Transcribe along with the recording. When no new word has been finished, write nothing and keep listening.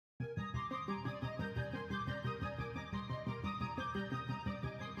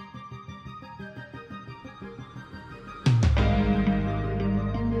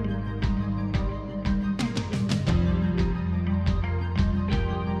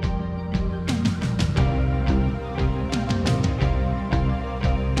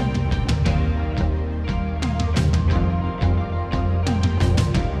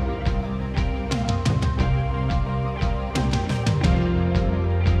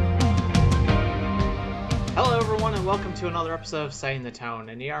welcome to another episode of Setting the Tone,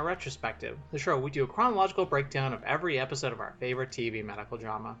 an ER Retrospective, the show we do a chronological breakdown of every episode of our favorite TV medical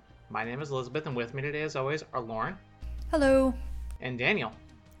drama. My name is Elizabeth, and with me today, as always, are Lauren. Hello. And Daniel.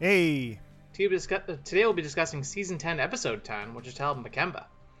 Hey. Today we'll be discussing Season 10, Episode 10, which is titled Makemba.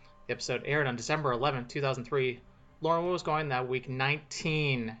 The episode aired on December 11th, 2003. Lauren, what was going that week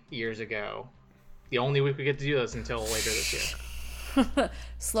 19 years ago? The only week we get to do this until later this year.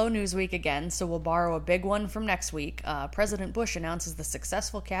 Slow news week again, so we'll borrow a big one from next week. President Bush announces the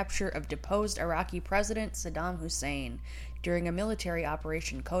successful capture of deposed Iraqi President Saddam Hussein. During a military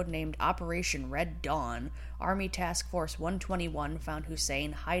operation codenamed Operation Red Dawn, Army Task Force 121 found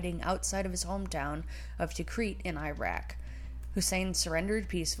Hussein hiding outside of his hometown of Tikrit in Iraq. Hussein surrendered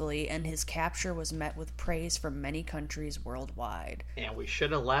peacefully, and his capture was met with praise from many countries worldwide. And we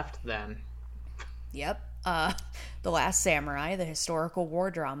should have left then. Yep. The Last Samurai, the historical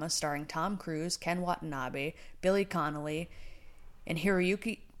war drama starring Tom Cruise, Ken Watanabe, Billy Connolly, and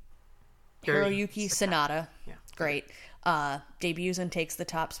Hiroyuki Sanada. Yeah. Great. Debuts and takes the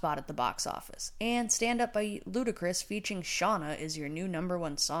top spot at the box office. And Stand Up by Ludacris featuring Shauna is your new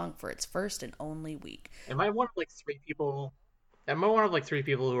 #1 song for its first and only week. Am I one of three people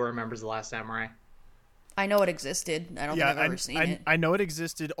who remembers The Last Samurai? I know it existed. I don't think I've ever seen it. I know it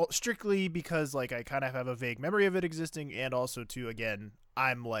existed strictly because I kind of have a vague memory of it existing, and also too, again,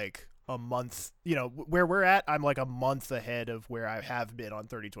 I'm a month, where we're at, I'm a month ahead of where I have been on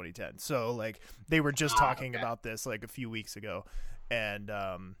 30/20/10. So they were just talking about this a few weeks ago, and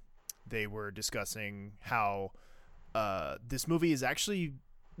they were discussing how this movie is actually,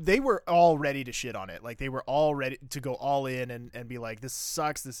 they were all ready to shit on it. They were all ready to go all in and be like, this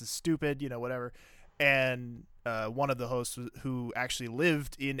sucks, this is stupid, whatever. And one of the hosts who actually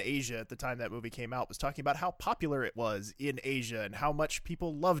lived in Asia at the time that movie came out was talking about how popular it was in Asia and how much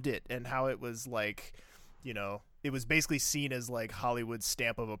people loved it, and how it was it was basically seen as Hollywood's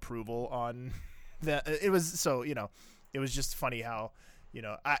stamp of approval on that. It was so, it was just funny how,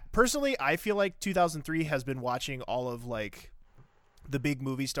 I feel like 2003 has been watching all of the big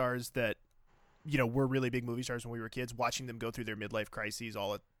movie stars that, were really big movie stars when we were kids, watching them go through their midlife crises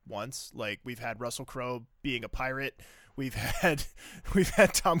all at once. We've had Russell Crowe being a pirate, we've had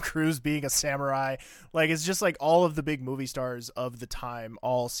Tom Cruise being a samurai. It's just all of the big movie stars of the time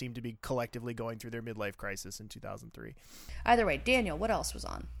all seem to be collectively going through their midlife crisis in 2003. Either way, Daniel, what else was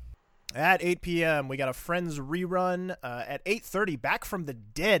on? At 8 p.m., we got a Friends rerun. At 8:30, Back from the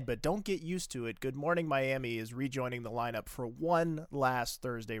Dead, but don't get used to it. Good Morning Miami is rejoining the lineup for one last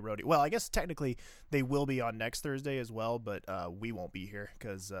Thursday roadie. Well, I guess technically they will be on next Thursday as well, but we won't be here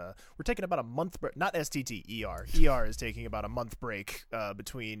because we're taking about a month break. Not STT, ER. ER is taking about a month break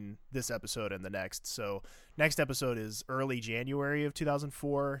between this episode and the next. So next episode is early January of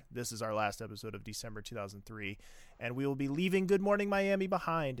 2004. This is our last episode of December 2003. And we will be leaving Good Morning Miami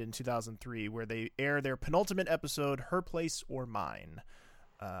behind in 2003, where they air their penultimate episode, Her Place or Mine.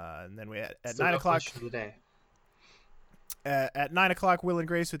 And then we at 9 o'clock. At 9 o'clock, Will and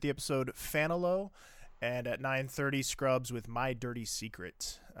Grace with the episode Fanalo. And at 9:30, Scrubs with My Dirty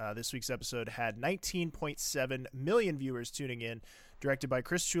Secret. This week's episode had 19.7 million viewers tuning in. Directed by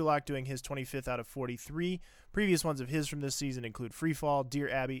Chris Chulak, doing his 25th out of 43. Previous ones of his from this season include Freefall, Dear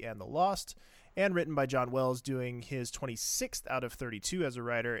Abby, and The Lost. And written by John Wells, doing his 26th out of 32 as a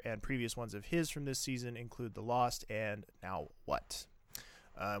writer. And previous ones of his from this season include The Lost and Now What.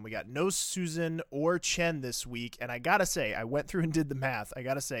 We got no Susan or Chen this week. And I gotta say, I went through and did the math. I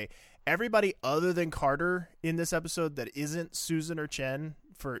gotta say, everybody other than Carter in this episode that isn't Susan or Chen,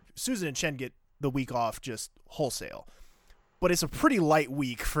 for Susan and Chen get the week off just wholesale. But it's a pretty light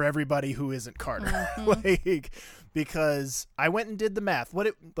week for everybody who isn't Carter. Mm-hmm. Because I went and did the math.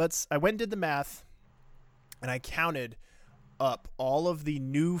 I went and did the math, and I counted up all of the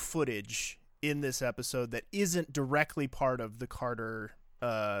new footage in this episode that isn't directly part of the Carter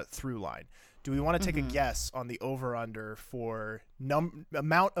through line. Do we want to take a guess on the over-under for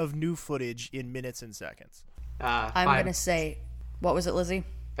amount of new footage in minutes and seconds? I'm going to say, what was it, Lizzie?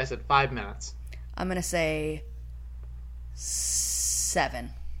 I said 5 minutes. I'm going to say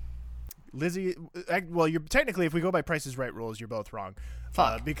 7. Lizzie, well, you're technically, if we go by Price is Right rules, you're both wrong.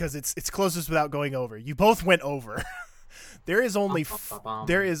 Fuck. Because it's closest without going over. You both went over. There is only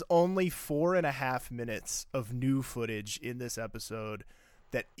 4.5 minutes of new footage in this episode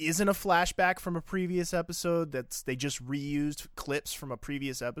that isn't a flashback from a previous episode. They just reused clips from a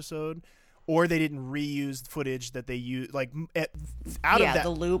previous episode, or they didn't reuse footage that they used. Out of that, the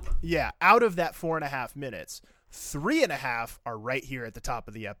loop. Yeah, out of that 4.5 minutes. 3.5 are right here at the top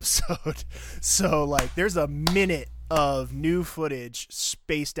of the episode. So like there's a minute of new footage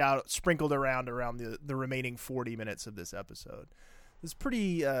spaced out, sprinkled around the remaining 40 minutes of this episode. It's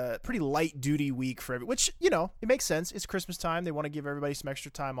pretty light duty week for which, you know, it makes sense. It's Christmas time. They want to give everybody some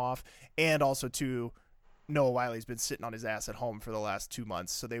extra time off. And also too, Noah Wiley's been sitting on his ass at home for the last 2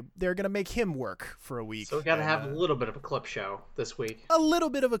 months. So they're going to make him work for a week. So we got to have a little bit of a clip show this week. A little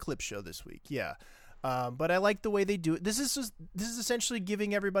bit of a clip show this week. Yeah. But I like the way they do it. This is essentially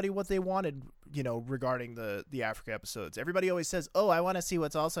giving everybody what they wanted, you know, regarding the Africa episodes. Everybody always says, "Oh, I want to see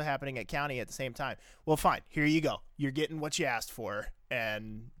what's also happening at County at the same time." Well, fine. Here you go. You're getting what you asked for,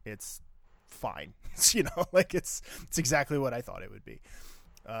 and it's fine. You know, like it's exactly what I thought it would be.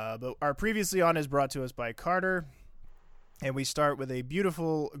 But our Previously On is brought to us by Carter. And we start with a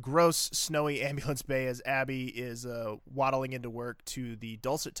beautiful, gross, snowy ambulance bay as Abby is waddling into work to the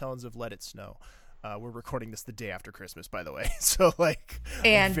dulcet tones of Let It Snow. We're recording this the day after Christmas, by the way. So, like...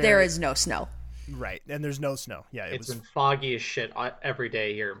 And there is no snow. Right, and there's no snow. Yeah, it's been foggy as shit every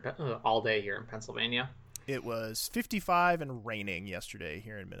day here, all day here in Pennsylvania. It was 55 and raining yesterday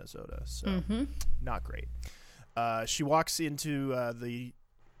here in Minnesota, so not great. She walks into the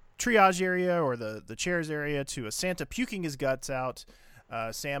triage area or the chairs area to a Santa puking his guts out.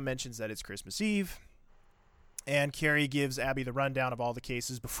 Sam mentions that it's Christmas Eve. And Carrie gives Abby the rundown of all the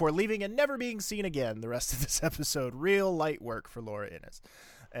cases before leaving and never being seen again the rest of this episode. Real light work for Laura Innes.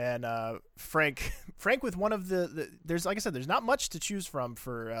 And Frank with one of there's, like I said, there's not much to choose from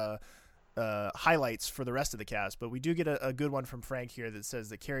for highlights for the rest of the cast, but we do get a good one from Frank here that says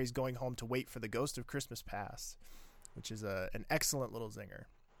that Carrie's going home to wait for the ghost of Christmas past, which is an excellent little zinger.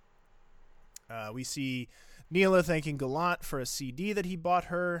 We see Neela thanking Gallant for a CD that he bought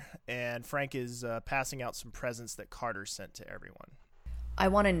her, and Frank is passing out some presents that Carter sent to everyone. I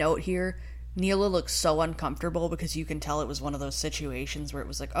want to note here, Neela looks so uncomfortable because you can tell it was one of those situations where it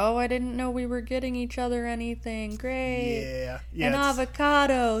was like, oh, I didn't know we were getting each other anything. Great. Yeah. An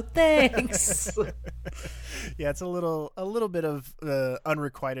avocado. Thanks. Yeah, it's a little bit of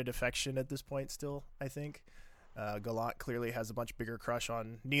unrequited affection at this point still, I think. Gallant clearly has a much bigger crush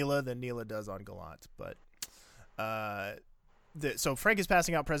on Neela than Neela does on Gallant, but so Frank is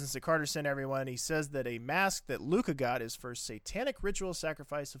passing out presents that Carter sent everyone. He says that a mask that Luca got is for satanic ritual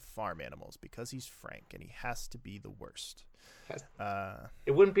sacrifice of farm animals because he's Frank and he has to be the worst.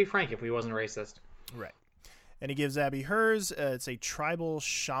 It wouldn't be Frank if he wasn't racist. Right. And he gives Abby hers. It's a tribal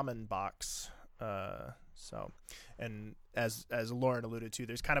shaman box. And as Lauren alluded to,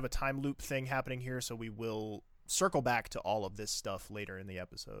 there's kind of a time loop thing happening here, so we will circle back to all of this stuff later in the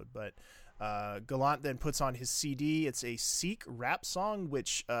episode. But Gallant then puts on his CD. It's a Sikh rap song,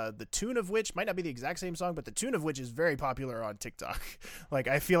 which the tune of which might not be the exact same song, but the tune of which is very popular on TikTok. Like,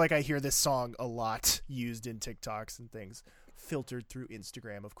 I feel like I hear this song a lot used in TikToks and things, filtered through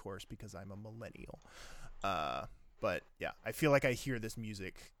Instagram, of course, because I'm a millennial. But yeah, I feel like I hear this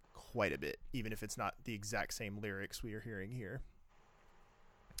music quite a bit, even if it's not the exact same lyrics we are hearing here.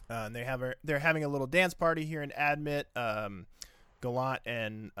 And they're having a little dance party here in Admit. Gallant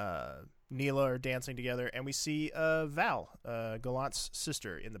and Neela are dancing together, and we see Val, Gallant's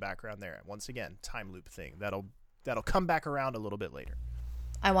sister, in the background there. Once again, time loop thing. That'll come back around a little bit later.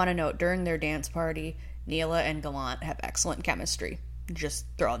 I want to note, during their dance party, Neela and Gallant have excellent chemistry. Just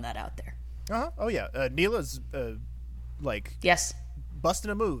throwing that out there. Oh yeah, Neela's yes,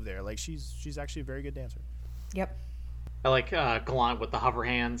 busting a move there. Like she's actually a very good dancer. Yep. I like Gallant with the hover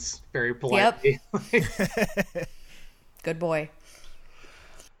hands, very politely. Yep. Good boy.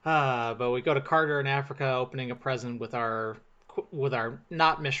 But we go to Carter in Africa, opening a present with our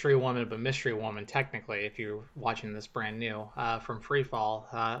not mystery woman, but mystery woman technically, if you're watching this brand new, from Freefall.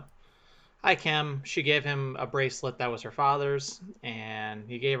 Hi Kem. She gave him a bracelet that was her father's, and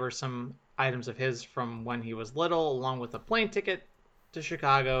he gave her some items of his from when he was little, along with a plane ticket to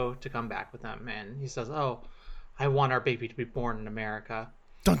Chicago to come back with him. And he says, "Oh, I want our baby to be born in America."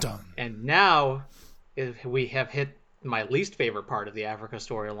 Dun dun. And now we have hit my least favorite part of the Africa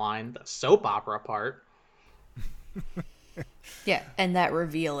storyline, the soap opera part. Yeah, and that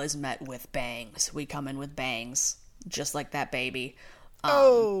reveal is met with bangs. We come in with bangs, just like that baby.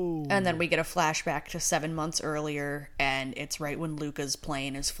 And then we get a flashback to 7 months earlier, and it's right when Luca's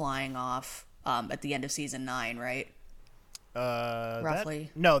plane is flying off at the end of season 9, right?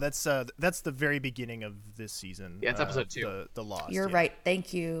 Roughly. That's the very beginning of this season. Yeah, it's episode 2. The Lost. You're right.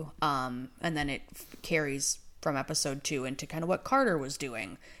 Thank you. And then it carries from episode 2 into kind of what Carter was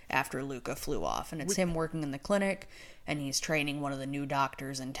doing after Luca flew off. And it's him working in the clinic, and he's training one of the new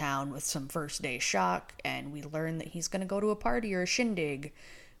doctors in town with some first day shock. And we learn that he's going to go to a party or a shindig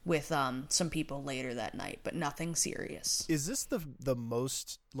with some people later that night, but nothing serious. Is this the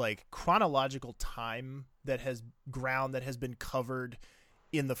most like chronological time that has been covered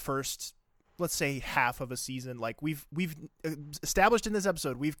in the first, let's say, half of a season? Like we've established in this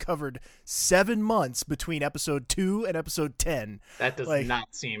episode, we've covered 7 months between episode 2 and episode 10. That does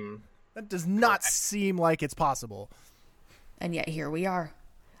not seem. That does not seem like it's possible. And yet here we are.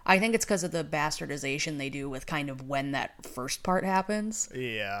 I think it's because of the bastardization they do with kind of when that first part happens.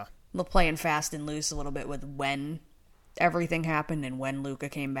 Yeah. They're playing fast and loose a little bit with when everything happened and when Luca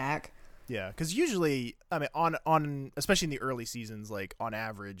came back. Yeah, because usually, I mean, on especially in the early seasons, like on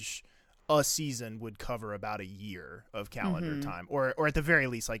average, a season would cover about a year of calendar time, or at the very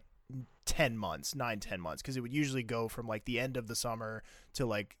least, like 10 months, 9-10 months, because it would usually go from like the end of the summer to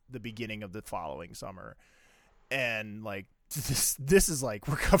like the beginning of the following summer, and like this is like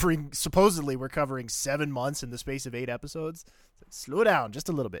supposedly we're covering 7 months in the space of 8 episodes. Slow down just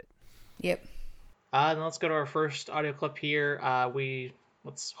a little bit. Yep. Then let's go to our first audio clip here.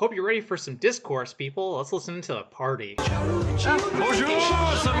 Let's hope you're ready for some discourse, people. Let's listen to the party. Bonjour,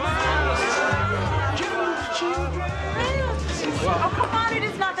 ça va? Oh, come on, it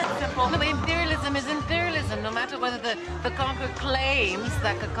is not that simple. No, imperialism is imperialism, no matter whether the conquered claims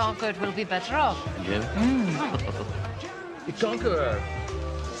that the conquered will be better off. Again? The conqueror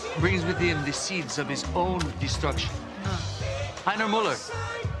brings with him the seeds of his own destruction. Heiner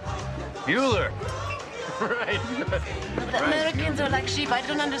Mueller. Right. The Americans are like sheep. I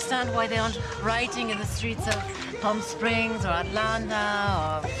don't understand why they aren't rioting in the streets of Palm Springs or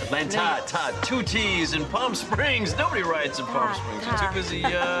Atlanta or... Atlanta, 2 T's in Palm Springs. Nobody riots in Palm Springs. They're too busy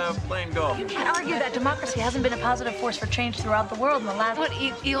playing golf. You can't argue that democracy hasn't been a positive force for change throughout the world in the last... What,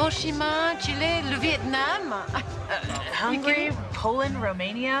 Hiroshima, Chile, le Vietnam? Hungary, Poland,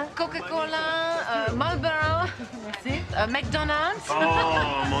 Romania. Coca-Cola, Marlboro, that's it, McDonald's.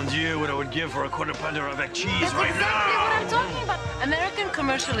 Oh, mon Dieu, what I would give for a quarter pounder avec cheese That's right exactly now. what I'm talking about. American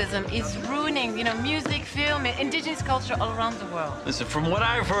commercialism is ruining, music, film, indigenous culture all around the world. Listen, from what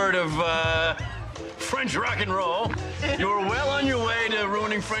I've heard of French rock and roll, you're well on your way to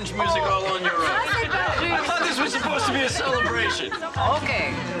ruining French music all on your own. I thought this was supposed to be a celebration.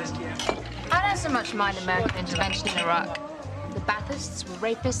 Okay. I don't so much mind American intervention in Iraq. The Baathists were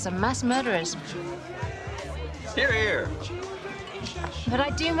rapists and mass murderers. Here, here. But I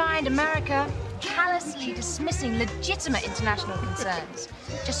do mind America callously dismissing legitimate international concerns,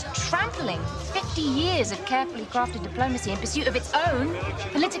 just trampling 50 years of carefully crafted diplomacy in pursuit of its own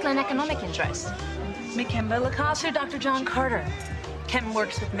political and economic interests. Makemba, Lacasse, Dr. John Carter. Kem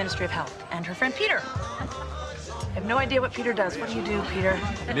works with the Ministry of Health, and her friend Peter. I have no idea what Peter does. What do you do, Peter?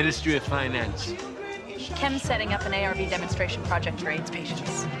 Ministry of Finance. Kem's setting up an ARV demonstration project for AIDS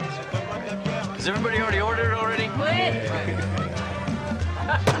patients. Has everybody already ordered already? Wait!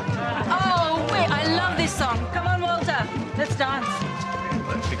 Oh, wait, I love this song. Come on, Walter. Let's dance.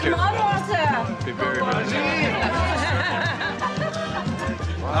 Be Come on, Walter. Be very nice.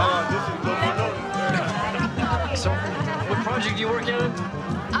 So, what project are you working on?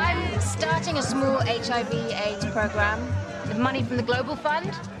 I'm starting a small HIV/AIDS program with money from the Global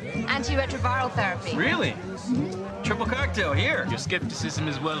Fund, antiretroviral therapy. Really? Triple cocktail here. Your skepticism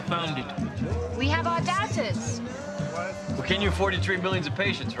is well-founded. We have our doubters. Well, can you afford to treat millions of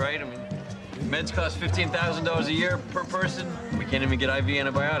patients, right? I mean, meds cost $15,000 a year per person. We can't even get IV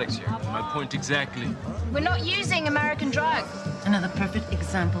antibiotics here. My point exactly. We're not using American drugs. Another perfect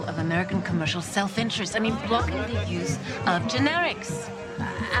example of American commercial self-interest. Blocking the use of generics.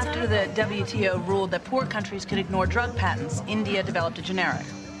 After the WTO ruled that poor countries could ignore drug patents, India developed a generic.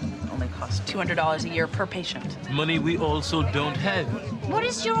 Only costs $200 a year per patient. Money we also don't have. What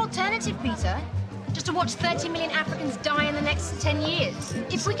is your alternative, Peter? Just to watch 30 million Africans die in the next 10 years?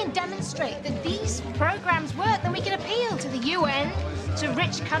 If we can demonstrate that these programs work, then we can appeal to the UN, to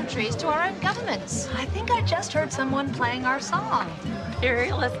rich countries, to our own governments. I think I just heard someone playing our song.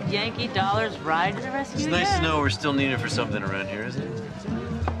 Imperialist Yankee dollars ride to the rescue. It's nice to know we're still needed for something around here, isn't it?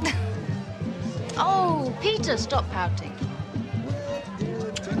 Oh, Peter, stop pouting.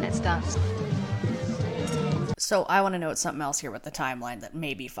 Let's dance. So I want to note something else here with the timeline that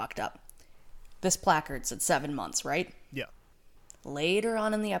may be fucked up. This placard said 7 months, right? Yeah. Later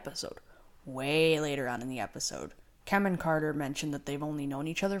on in the episode, way later on in the episode, Kem and Carter mentioned that they've only known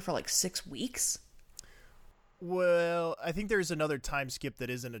each other for like 6 weeks. Well, I think there's another time skip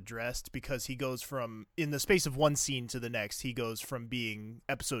that isn't addressed because he goes from, in the space of one scene to the next, he goes from being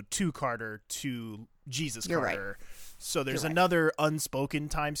episode 2 Carter to Jesus You're Carter. right. So there's You're right. another unspoken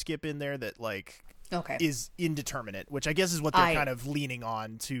time skip in there that is indeterminate, which I guess is what they're kind of leaning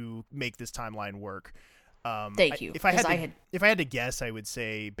on to make this timeline work. Thank you. If I had to guess, I would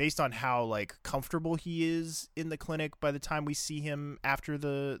say based on how like comfortable he is in the clinic by the time we see him after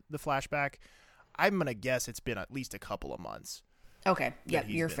the flashback, I'm gonna guess it's been at least a couple of months. Okay. Yep,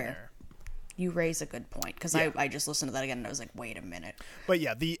 you're fair. There. You raise a good point because I just listened to that again and I was like, wait a minute. But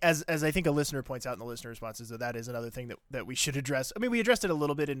yeah, as I think a listener points out in the listener responses, that is another thing that we should address. I mean, we addressed it a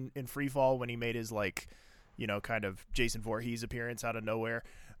little bit in Freefall when he made his like, you know, kind of Jason Voorhees appearance out of nowhere.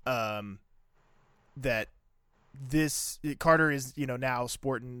 That Carter is, you know, now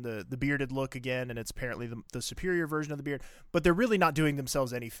sporting the bearded look again, and it's apparently the superior version of the beard, but they're really not doing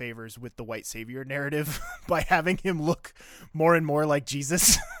themselves any favors with the white savior narrative by having him look more and more like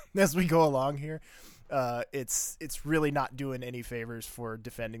Jesus as we go along here. It's really not doing any favors for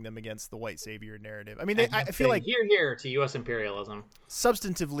defending them against the white savior narrative. I mean, I feel like here to U.S. imperialism.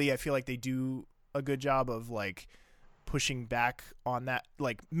 Substantively, I feel like they do a good job of like pushing back on that,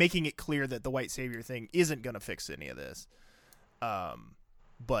 like making it clear that the white savior thing isn't going to fix any of this.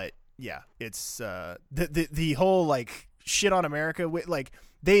 But yeah, it's the whole like shit on America, like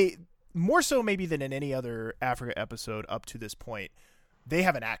they more so maybe than in any other Africa episode up to this point, they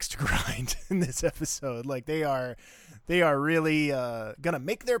have an axe to grind in this episode. Like they are really gonna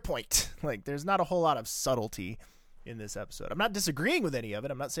make their point. Like there's not a whole lot of subtlety in this episode. I'm not disagreeing with any of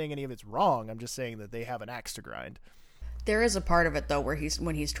it. I'm not saying any of it's wrong. I'm just saying that they have an axe to grind. There is a part of it though where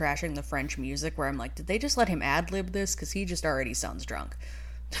when he's trashing the French music where I'm like, did they just let him ad-lib this? Because he just already sounds drunk.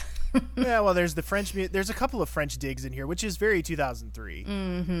 Yeah, well, there's the French. There's a couple of French digs in here, which is very 2003.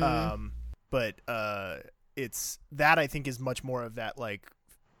 Mm-hmm. But it's that I think is much more of that like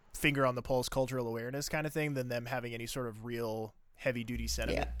finger on the pulse, cultural awareness kind of thing than them having any sort of real heavy duty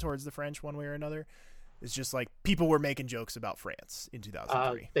sentiment towards the French one way or another. It's just like people were making jokes about France in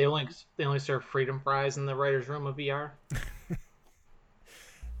 2003. They only serve freedom fries in the writer's room of VR.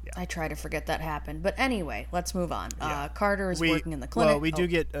 Yeah. I try to forget that happened. But anyway, let's move on. Yeah. Carter is working in the clinic. Well, we do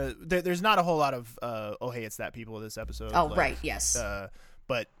get... there's not a whole lot of, oh, hey, it's that people in this episode. Oh, like, right, yes.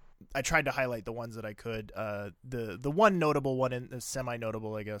 But I tried to highlight the ones that I could. The one notable one, and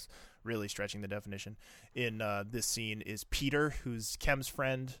semi-notable, I guess, really stretching the definition, in this scene is Peter, who's Kem's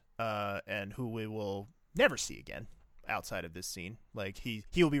friend, and who we will never see again outside of this scene. Like, he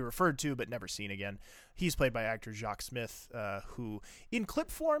will be referred to, but never seen again. He's played by actor Jacques Smith, who in clip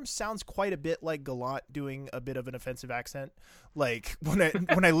form sounds quite a bit like Gallant doing a bit of an offensive accent. Like when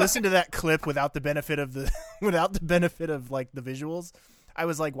I listened to that clip without the benefit of like the visuals, I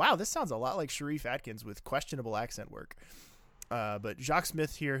was like, wow, this sounds a lot like Sharif Atkins with questionable accent work. But Jacques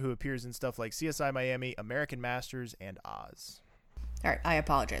Smith here, who appears in stuff like CSI Miami, American Masters, and Oz. All right, I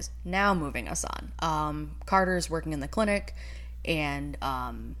apologize. Now moving us on. Carter is working in the clinic, and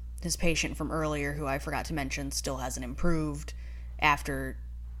his patient from earlier, who I forgot to mention, still hasn't improved after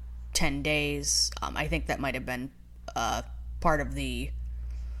 10 days. I think that might have been part of the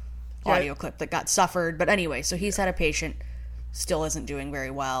audio clip that got suffered. But anyway, so he's had a patient, still isn't doing very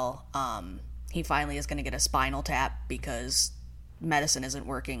well. He finally is going to get a spinal tap because medicine isn't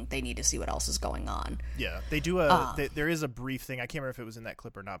working. They need to see what else is going on. Yeah, they do there is a brief thing. I can't remember if it was in that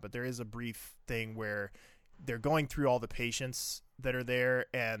clip or not, but there is a brief thing where they're going through all the patients that are there,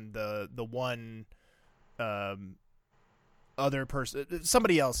 and the one other person,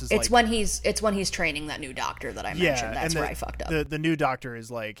 somebody else is it's when he's training that new doctor that I mentioned. That's where I fucked up. The new doctor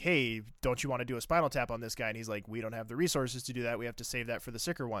is like, hey, don't you want to do a spinal tap on this guy? And he's like, we don't have the resources to do that. We have to save that for the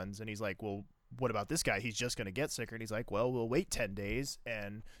sicker ones. And he's like, well, what about this guy? He's just going to get sicker. And he's like, well, we'll wait 10 days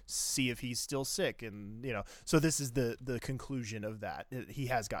and see if he's still sick. And, you know, so this is the conclusion of that. He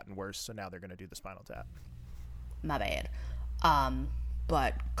has gotten worse, so now they're going to do the spinal tap. My bad.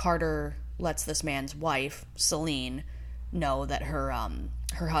 But Carter lets this man's wife, Celine, know that her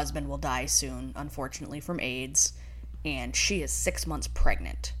husband will die soon, unfortunately, from AIDS, and she is 6 months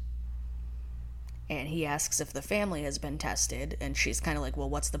pregnant. And he asks if the family has been tested, and she's kind of like, well,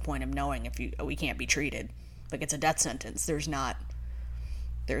 what's the point of knowing if we can't be treated? Like, it's a death sentence. There's not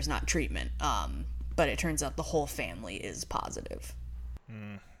treatment. But it turns out the whole family is positive.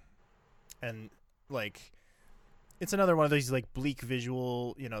 And, like, it's another one of these, like, bleak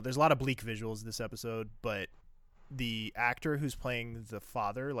visual, you know, there's a lot of bleak visuals in this episode, but the actor who's playing the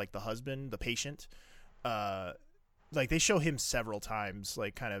father, like the husband, the patient, like they show him several times,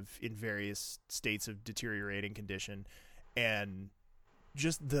 like kind of in various states of deteriorating condition, and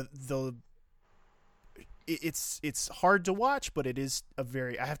just it's hard to watch, but it is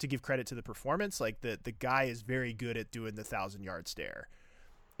I have to give credit to the performance. Like the guy is very good at doing the 1,000-yard stare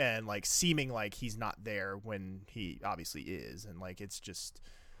and like seeming like he's not there when he obviously is. And like, it's just,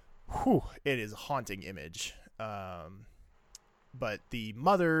 it is a haunting image. but the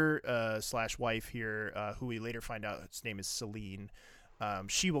mother slash wife here, who we later find out its name is Celine,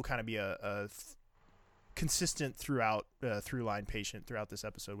 she will kind of be a consistent throughout through line patient throughout this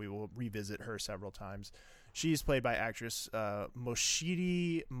episode. We will revisit her several times. She's played by actress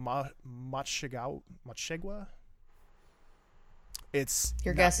Moshiri Machegwa. It's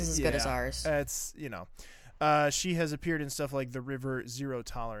your guess is as good as ours. It's she has appeared in stuff like The River, Zero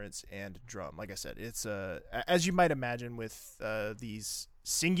Tolerance, and Drum. Like I said, it's as you might imagine with these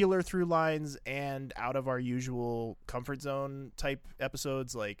singular through lines and out of our usual comfort zone type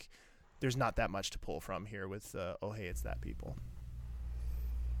episodes, like there's not that much to pull from here with oh hey, it's that people.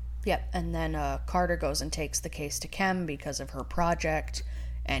 Yep, and then Carter goes and takes the case to Kem because of her project,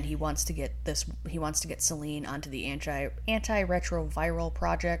 and he wants to get Celine onto the antiretroviral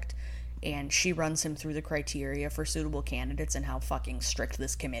project, and she runs him through the criteria for suitable candidates and how fucking strict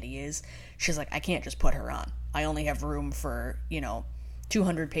this committee is. She's like, I can't just put her on. I only have room for,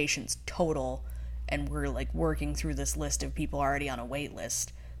 200 patients total, and we're like working through this list of people already on a wait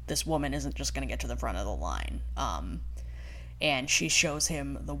list. This woman isn't just going to get to the front of the line. And she shows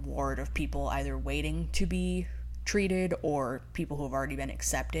him the ward of people either waiting to be treated or people who have already been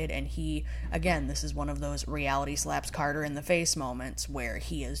accepted. And he, again, this is one of those reality slaps Carter in the face moments where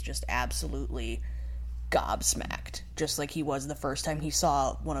he is just absolutely gobsmacked, just like he was the first time he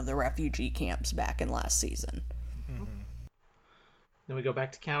saw one of the refugee camps back in last season. Mm-hmm. Then we go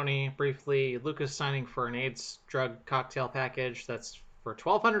back to county briefly. Luca's signing for an AIDS drug cocktail package that's for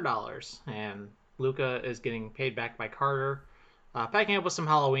 $1,200, and Luca is getting paid back by Carter. Packing up with some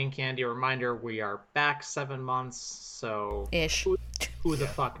Halloween candy. A reminder, we are back 7 months, so ish. Who the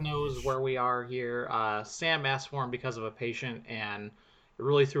fuck knows where we are here? Sam asked for him because of a patient, and it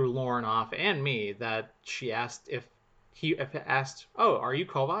really threw Lauren off and me that she asked if asked, "Oh, are you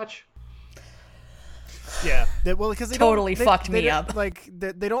Kovac?" Yeah, because they totally fucked me up. Like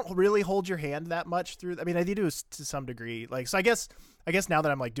they don't really hold your hand that much through. I mean, they do to some degree. Like, so I guess now that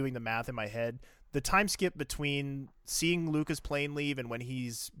I'm like doing the math in my head, the time skip between seeing Lucas plane leave and when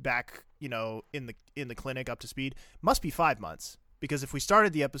he's back, in the clinic up to speed must be 5 months. Because if we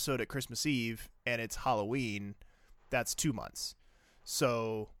started the episode at Christmas Eve and it's Halloween, that's 2 months.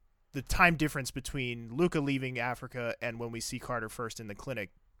 So the time difference between Luca leaving Africa and when we see Carter first in the clinic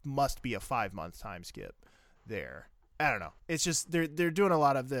must be a 5 month time skip there. I don't know. It's just they're doing a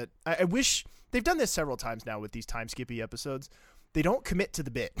lot of that. I wish they've done this several times now with these time skippy episodes. They don't commit to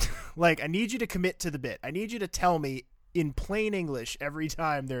the bit. Like, I need you to commit to the bit. I need you to tell me in plain English every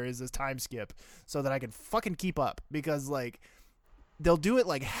time there is this time skip so that I can fucking keep up. Because, like, they'll do it,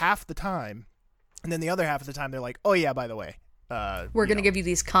 like, half the time, and then the other half of the time they're like, oh, yeah, by the way. We're going to give you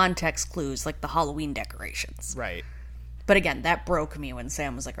these context clues, like the Halloween decorations. Right. But again, that broke me when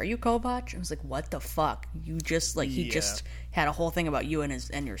Sam was like, are you Kovac? I was like, what the fuck? You just, like, he just had a whole thing about you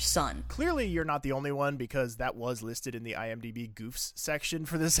and your son. Clearly you're not the only one, because that was listed in the IMDb goofs section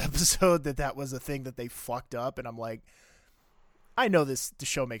for this episode, that was a thing that they fucked up. And I'm like, I know the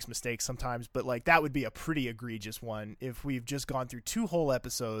show makes mistakes sometimes, but like that would be a pretty egregious one if we've just gone through 2 whole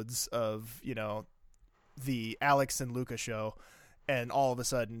episodes of, the Alex and Luca show, and all of a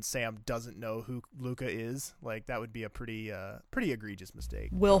sudden Sam doesn't know who Luca is. Like, that would be a pretty egregious mistake.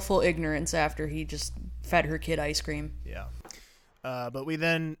 Willful ignorance after he just fed her kid ice cream. Yeah. But we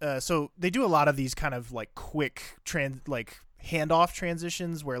then, so they do a lot of these kind of like quick handoff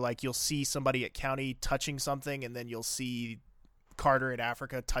transitions where like you'll see somebody at county touching something, and then you'll see Carter in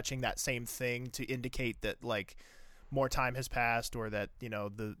Africa touching that same thing to indicate that like more time has passed, or that,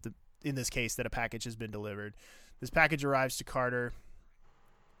 the in this case that a package has been delivered. This package arrives to Carter.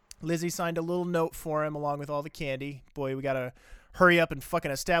 Lizzie signed a little note for him along with all the candy. Boy, we got to hurry up and fucking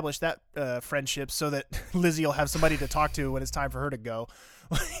establish that friendship so that Lizzie will have somebody to talk to when it's time for her to go.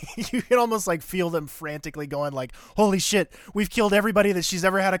 You can almost like feel them frantically going like, holy shit, we've killed everybody that she's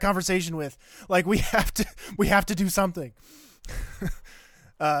ever had a conversation with. Like, we have to do something.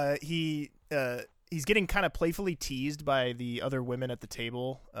 He's getting kind of playfully teased by the other women at the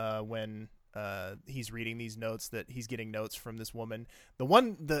table when he's reading these notes, that he's getting notes from this woman.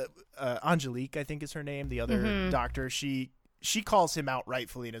 The Angelique, I think is her name, the other doctor, she calls him out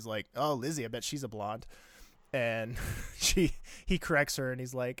rightfully and is like, oh, Lizzie, I bet she's a blonde. And he corrects her and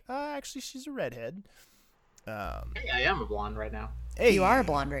he's like, actually, she's a redhead. Hey, I am a blonde right now. Hey, you are a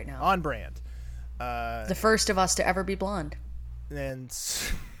blonde right now. On brand. The first of us to ever be blonde. And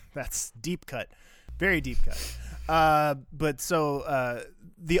that's deep cut. Very deep cut. But so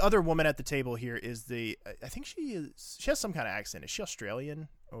the other woman at the table here is I think she has some kind of accent. Is she Australian?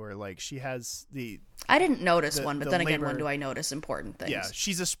 Or like she has I didn't notice one, but then again, when do I notice important things? Yeah,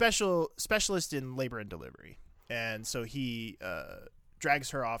 she's a specialist in labor and delivery. and so he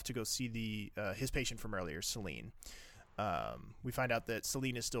drags her off to go see his patient from earlier, Celine. We find out that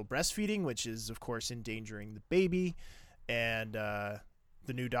Celine is still breastfeeding, which is, of course, endangering the baby. And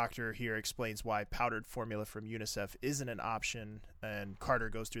the new doctor here explains why powdered formula from UNICEF isn't an option. And Carter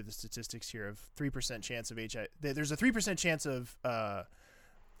goes through the statistics here of 3% chance of HIV. There's a 3% chance of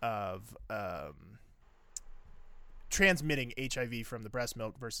transmitting HIV from the breast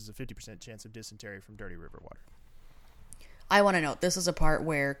milk versus a 50% chance of dysentery from dirty river water. I want to note, this is a part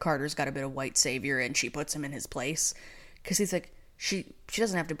where Carter's got a bit of white savior and she puts him in his place. Because he's like, she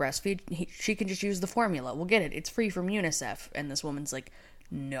doesn't have to breastfeed. She can just use the formula. We'll get it. It's free from UNICEF. And this woman's like,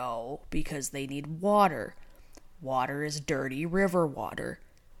 no, because they need water. Water is dirty river water.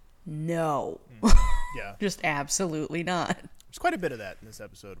 No. Yeah. Just absolutely not. There's quite a bit of that in this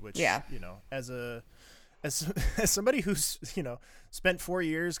episode, which, you know, as somebody who's, you know, spent 4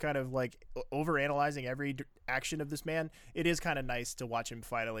 years kind of like overanalyzing every action of this man, it is kind of nice to watch him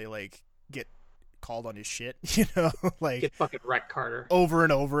finally like get called on his shit, you know, like get fucking wrecked, Carter, over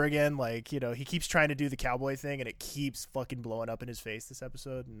and over again. Like, you know, he keeps trying to do the cowboy thing and it keeps fucking blowing up in his face this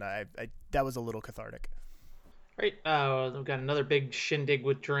episode, and I that was a little cathartic. Right, we've got another big shindig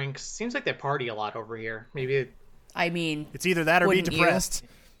with drinks. Seems like they party a lot over here. Maybe I mean, it's either that or be depressed.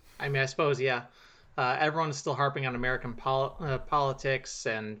 I mean, I suppose, yeah. Everyone is still harping on American politics,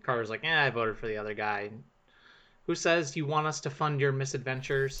 and Carter's like, I voted for the other guy. Who says you want us to fund your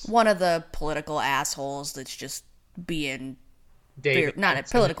misadventures? One of the political assholes that's just being... David. Not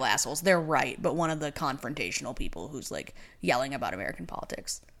political assholes, they're right, but one of the confrontational people who's like yelling about American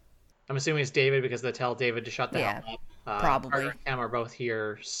politics. I'm assuming it's David because they tell David to shut the hell up. Probably. Carter and Kem are both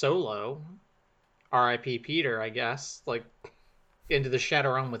here solo. R.I.P. Peter, I guess. Like, into the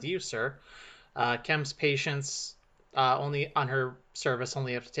shadow realm with you, sir. Kem's patients only on her service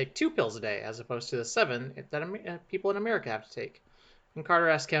only have to take 2 pills a day as opposed to the 7 that people in America have to take. And Carter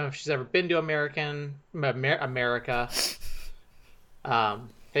asks Kem if she's ever been to America.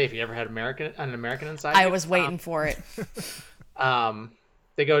 Hey, if you ever had an American inside? I was waiting for it.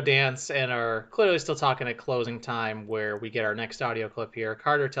 They go dance and are clearly still talking at closing time, where we get our next audio clip here.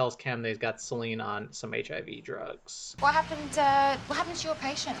 Carter tells Kem they've got Celine on some HIV drugs. What happened to your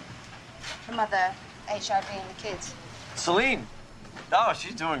patient? The mother, HIV, and the kids? Celine? Oh,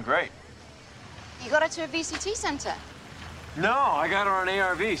 she's doing great. You got her to a VCT center? No, I got her on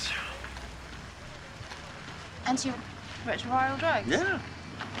ARVs. Antiretroviral drugs? Yeah.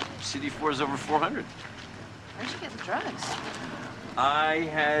 CD4 is over 400. Where'd you get the drugs? I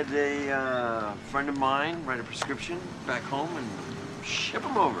had a friend of mine write a prescription back home and ship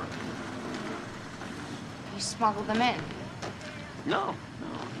them over. You smuggled them in? No,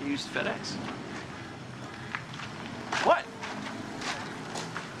 I used FedEx. What?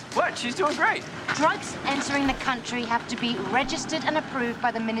 What? She's doing great. Drugs entering the country have to be registered and approved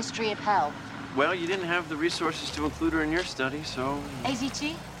by the Ministry of Health. Well, you didn't have the resources to include her in your study, so...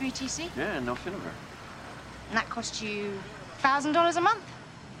 AZT? 3TC? Yeah, no fin of her. And that cost you $1,000 a month?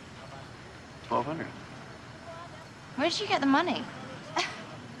 $1,200. Where did you get the money?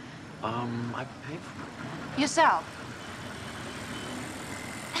 I paid for it. Yourself?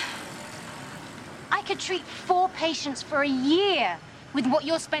 I could treat 4 patients for a year with what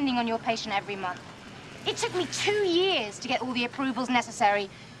you're spending on your patient every month. It took me 2 years to get all the approvals necessary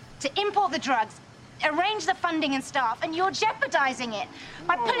to import the drugs, arrange the funding and staff, and you're jeopardizing it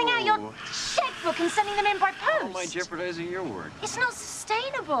by pulling out your checkbook and sending them in by post. How am I jeopardizing your work? It's not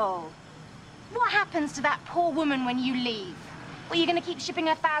sustainable. What happens to that poor woman when you leave? Well, you're going to keep shipping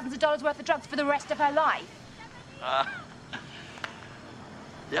her thousands of dollars worth of drugs for the rest of her life?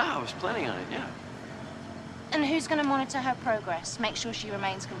 Yeah, I was planning on it, yeah. And who's going to monitor her progress, make sure she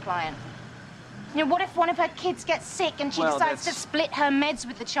remains compliant? You know, what if one of her kids gets sick and she decides to split her meds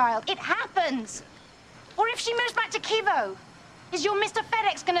with the child? It happens! Or if she moves back to Kivo, is your Mr.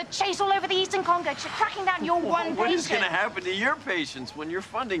 FedEx going to chase all over the Eastern Congo, tracking down your one patient? What is going to happen to your patients when your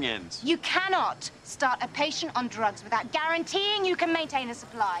funding ends? You cannot start a patient on drugs without guaranteeing you can maintain a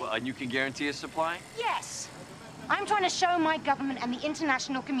supply. Well, and you can guarantee a supply? Yes. I'm trying to show my government and the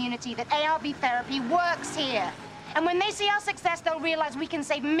international community that ARV therapy works here. And when they see our success, they'll realize we can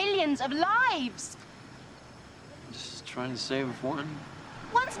save millions of lives. Just trying to save one.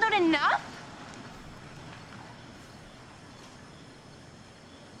 One's not enough.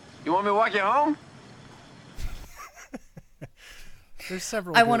 You want me to walk you home? There's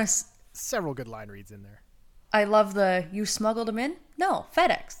several. Several good line reads in there. I love you smuggled them in? No,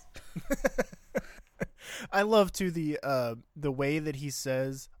 FedEx. I love too the way that he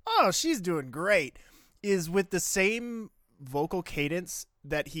says, "Oh, she's doing great," is with the same vocal cadence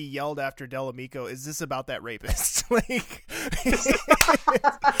that he yelled after Delamico, is this about that rapist? Like,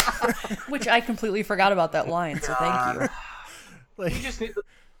 which I completely forgot about that line, so thank you. Like, We just need,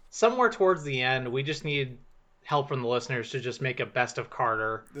 somewhere towards the end, we just need help from the listeners to just make a best of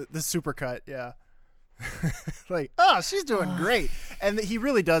Carter. the supercut, yeah. Like, oh, she's doing great. And he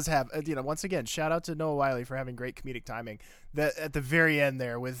really does have, once again, shout out to Noah Wiley for having great comedic timing. That at the very end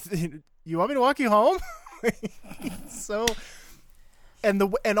there with, you want me to walk you home? So, and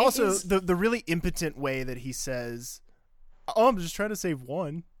also the really impotent way that he says, oh, I'm just trying to save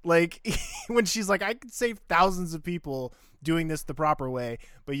one. Like, when she's like, I could save thousands of people doing this the proper way,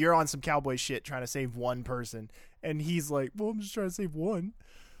 but you're on some cowboy shit trying to save one person. And he's like, well, I'm just trying to save one.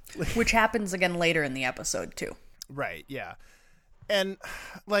 Which happens again later in the episode, too. Right, yeah. And,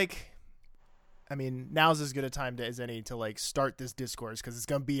 like, I mean, now's as good a time as any to, like, start this discourse, because it's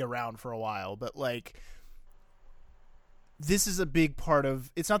going to be around for a while. But, like, this is a big part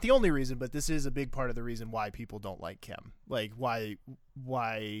of, it's not the only reason, but this is a big part of the reason why people don't like Kem. Like, why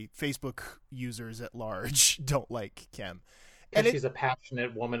Facebook users at large don't like Kem. And she's a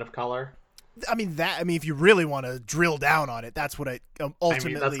passionate woman of color. I mean, if you really want to drill down on it, that's what it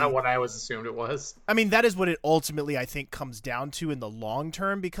ultimately... that's not what I was assumed it was. I mean, that is what it ultimately, I think, comes down to in the long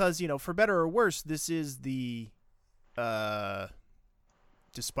term, because, for better or worse, this is the,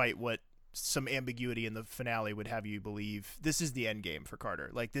 despite what some ambiguity in the finale would have you believe, this is the end game for Carter.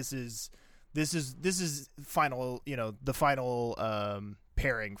 Like, this is final, the final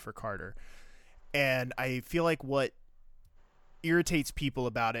pairing for Carter. And I feel like what irritates people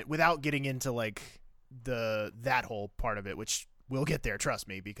about it, without getting into like that whole part of it, which we'll get there, trust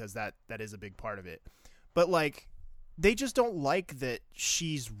me, because that is a big part of it, but like, they just don't like that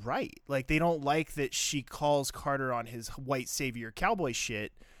she's right. Like, they don't like that she calls Carter on his white savior cowboy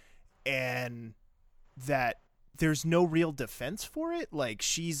shit, and that there's no real defense for it. Like,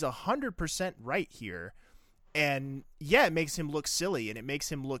 she's 100% right here. And yeah, it makes him look silly, and it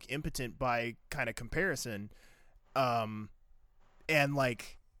makes him look impotent by kind of comparison. And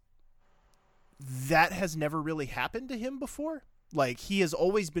like, that has never really happened to him before. Like, he has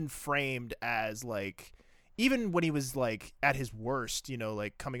always been framed as like, even when he was like at his worst,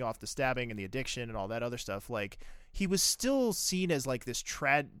 like coming off the stabbing and the addiction and all that other stuff, like, he was still seen as like this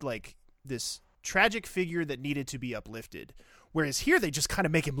tragic figure that needed to be uplifted. Whereas here they just kind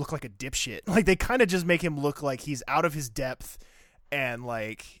of make him look like a dipshit. Like, they kind of just make him look like he's out of his depth and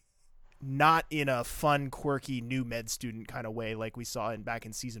like not in a fun, quirky new med student kind of way like we saw back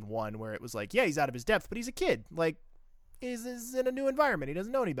in season 1, where it was like, yeah, he's out of his depth, but he's a kid. Like, he's in a new environment. He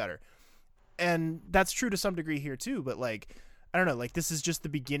doesn't know any better. And that's true to some degree here too, but like, I don't know, like, this is just the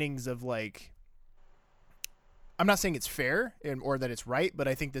beginnings of like, I'm not saying it's fair or that it's right, but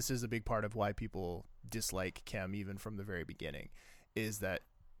I think this is a big part of why people dislike Kem even from the very beginning, is that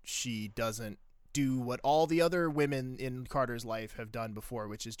she doesn't do what all the other women in Carter's life have done before,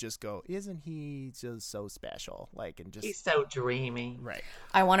 which is just go, isn't he just so special? Like, and just, he's so dreamy. Right.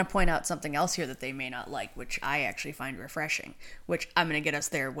 I want to point out something else here that they may not like, which I actually find refreshing, which I'm going to get us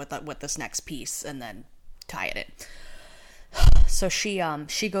there with this next piece and then tie it in. So she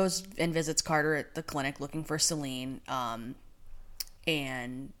goes and visits Carter at the clinic looking for Celine,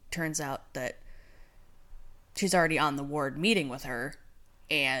 and turns out that she's already on the ward meeting with her,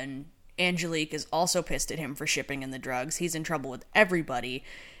 and Angelique is also pissed at him for shipping in the drugs. He's in trouble with everybody,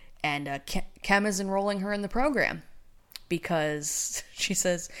 and Kem is enrolling her in the program because she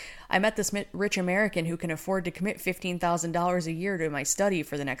says, I met this rich American who can afford to commit $15,000 a year to my study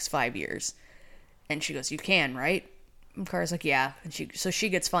for the next 5 years. And she goes, you can, right? And Carter's like, yeah. And she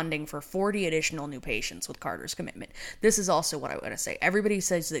gets funding for 40 additional new patients with Carter's commitment. This is also what I want to say. Everybody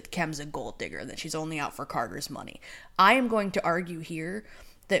says that Kem's a gold digger and that she's only out for Carter's money. I am going to argue here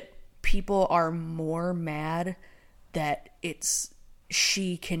that people are more mad that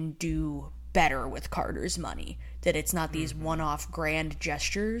she can do better with Carter's money. That it's not these one-off grand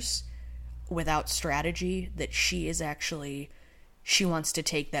gestures without strategy. That she wants to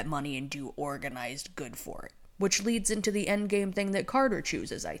take that money and do organized good for it. Which leads into the end game thing that Carter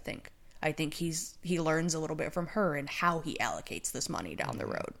chooses, I think. I think he learns a little bit from her and how he allocates this money down the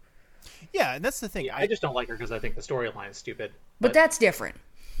road. Yeah, and that's the thing. Yeah, I just don't like her because I think the storyline is stupid. But that's different.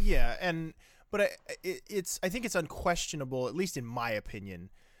 Yeah, but I think it's unquestionable, at least in my opinion,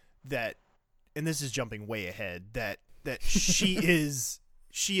 that, and this is jumping way ahead, that she is,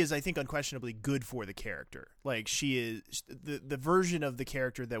 I think, unquestionably good for the character. Like, she is the version of the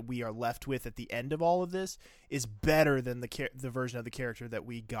character that we are left with at the end of all of this is better than the version of the character that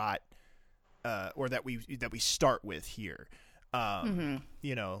we got, or that we start with here.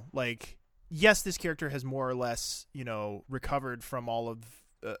 You know, like, yes, this character has more or less, recovered from all of,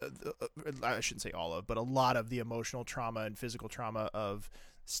 I shouldn't say all of, but a lot of the emotional trauma and physical trauma of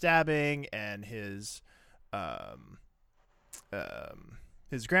stabbing and his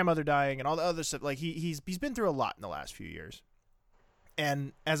grandmother dying and all the other stuff. Like he's been through a lot in the last few years.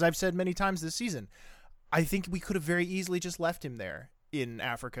 And as I've said many times this season, I think we could have very easily just left him there in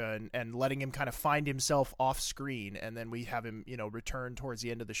Africa and letting him kind of find himself off screen, and then we have him, return towards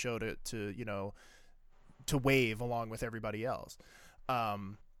the end of the show to wave along with everybody else.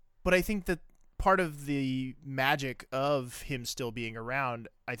 But I think that part of the magic of him still being around,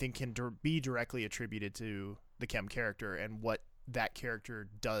 I think, can be directly attributed to the Kem character and what that character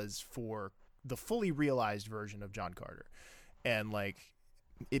does for the fully realized version of John Carter. And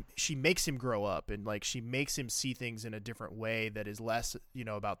she makes him grow up, and she makes him see things in a different way that is less,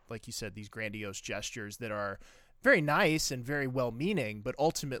 about, like you said, these grandiose gestures that are very nice and very well-meaning, but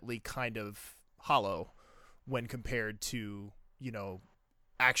ultimately kind of hollow when compared to,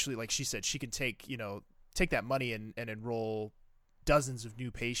 actually, like she said, she can take that money and enroll dozens of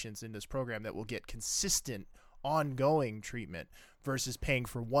new patients in this program that will get consistent, ongoing treatment versus paying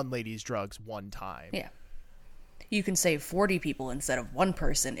for one lady's drugs one time. Yeah. You can save 40 people instead of one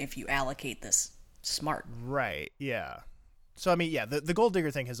person if you allocate this smart. Right, yeah. So, I mean, yeah, the gold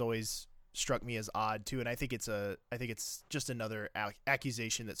digger thing has always struck me as odd, too, and I think it's just another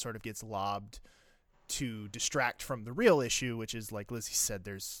accusation that sort of gets lobbed to distract from the real issue, which is, like Lizzie said,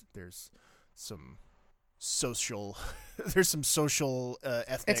 there's some social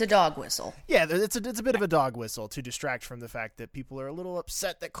ethnic. It's a dog whistle. Yeah, it's a bit of a dog whistle to distract from the fact that people are a little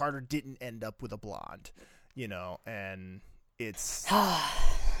upset that Carter didn't end up with a blonde, and it's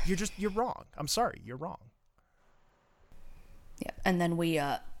you're wrong. I'm sorry, you're wrong. Yeah, and then we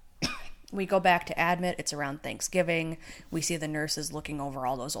go back to Admit. It's around Thanksgiving. We see the nurses looking over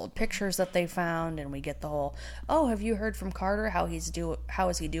all those old pictures that they found, and we get the whole, "Oh, have you heard from Carter? How is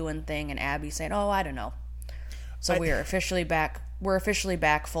he doing?" thing, and Abby saying, "Oh, I don't know." So we're officially back. We're officially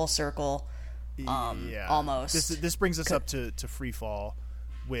back full circle. Yeah. Almost. This brings us up to Free Fall,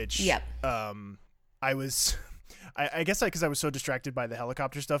 which yep. I guess because I was so distracted by the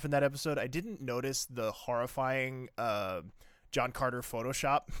helicopter stuff in that episode, I didn't notice the horrifying John Carter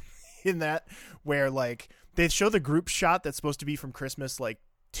Photoshop in that, where they show the group shot that's supposed to be from Christmas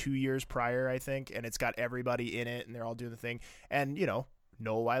 2 years prior, I think, and it's got everybody in it and they're all doing the thing. And,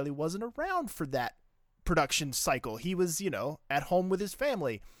 Noah Wyle wasn't around for that production cycle. He was, at home with his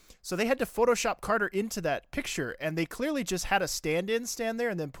family. So they had to Photoshop Carter into that picture, and they clearly just had a stand-in stand there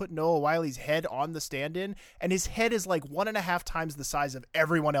and then put Noah Wile's head on the stand-in, and his head is 1.5 times the size of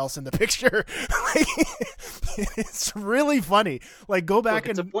everyone else in the picture. It's really funny. Go back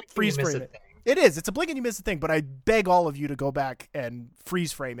and freeze frame it. It is. It's a blink and you miss a thing, but I beg all of you to go back and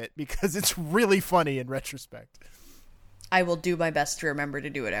freeze frame it because it's really funny in retrospect. I will do my best to remember to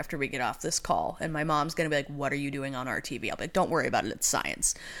do it after we get off this call. And my mom's going to be like, "What are you doing on our TV?" I'll be like, "Don't worry about it. It's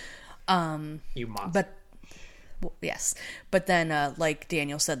science." You mom. But, well, yes. But then, like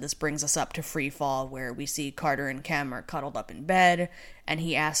Daniel said, this brings us up to Free Fall, where we see Carter and Kem are cuddled up in bed. And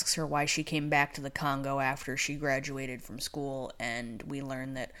he asks her why she came back to the Congo after she graduated from school. And we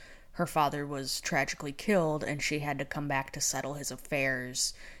learn that her father was tragically killed and she had to come back to settle his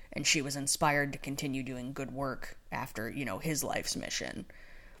affairs. And she was inspired to continue doing good work after, his life's mission.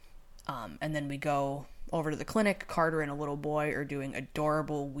 And then we go over to the clinic. Carter and a little boy are doing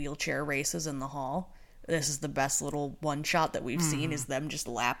adorable wheelchair races in the hall. This is the best little one shot that we've seen, is them just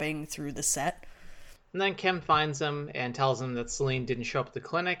lapping through the set. And then Kem finds him and tells him that Celine didn't show up at the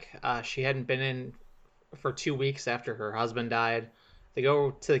clinic. She hadn't been in for 2 weeks after her husband died. They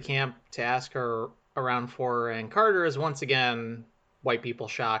go to the camp to ask her around for her, and Carter is once again white people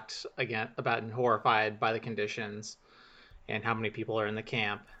shocked again about and horrified by the conditions and how many people are in the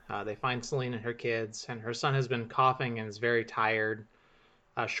camp. They find Celine and her kids, and her son has been coughing and is very tired,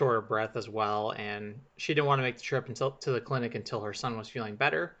 short of breath as well, and she didn't want to make the trip to the clinic until her son was feeling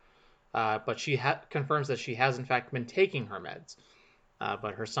better, but she confirms that she has in fact been taking her meds,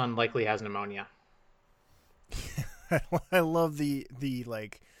 but her son likely has pneumonia. I love the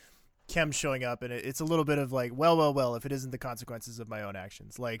Kem showing up, and it's a little bit of well, if it isn't the consequences of my own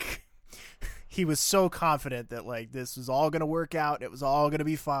actions. He was so confident that this was all going to work out, it was all going to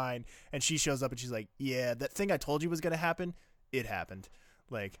be fine, and she shows up and she's like, "Yeah, that thing I told you was going to happen, it happened.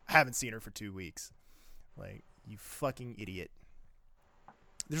 I haven't seen her for 2 weeks. You fucking idiot."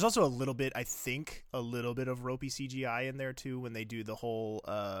 There's also a little bit of ropey CGI in there too when they do the whole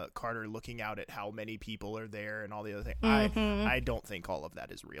Carter looking out at how many people are there and all the other things. I don't think all of that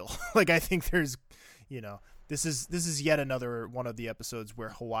is real. Like, I think there's, this is yet another one of the episodes where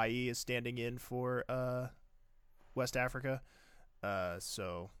Hawaii is standing in for West Africa.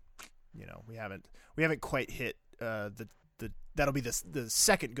 So, we haven't quite hit that'll be the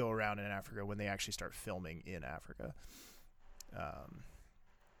second go around in Africa when they actually start filming in Africa.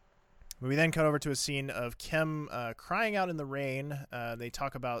 We then cut over to a scene of Kem crying out in the rain. They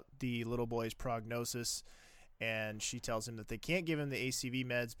talk about the little boy's prognosis, and she tells him that they can't give him the ACV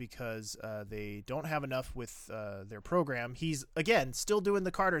meds because they don't have enough with their program. He's, again, still doing the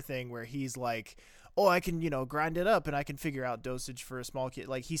Carter thing where he's like, oh, I can, grind it up and I can figure out dosage for a small kid.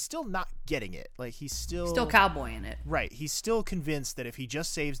 Like, he's still not getting it. Like, he's still cowboying it. Right. He's still convinced that if he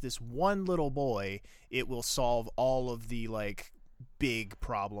just saves this one little boy, it will solve all of the, like, big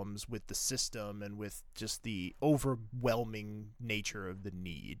problems with the system and with just the overwhelming nature of the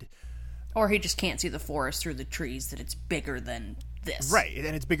need. Or he just can't see the forest through the trees, that it's bigger than this. Right,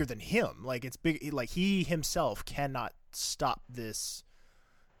 and it's bigger than him. Like, it's big. Like, he himself cannot stop this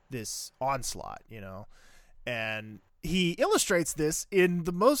onslaught, And he illustrates this in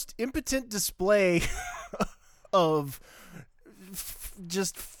the most impotent display of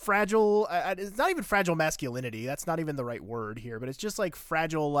just fragile, it's not even fragile masculinity, that's not even the right word here, but it's just like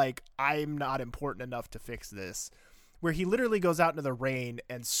fragile, like, I'm not important enough to fix this, where he literally goes out into the rain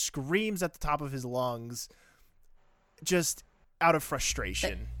and screams at the top of his lungs just out of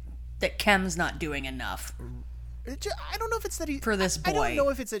frustration that Kem's not doing enough. I don't know if it's that for this boy. I don't know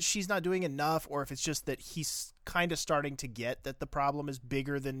if it's that she's not doing enough, or if it's just that he's kind of starting to get that the problem is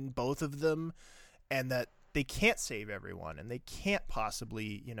bigger than both of them, and that they can't save everyone, and they can't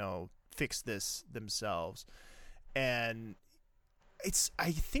possibly, fix this themselves. And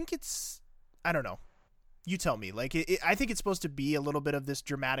I don't know. You tell me. Like, I think it's supposed to be a little bit of this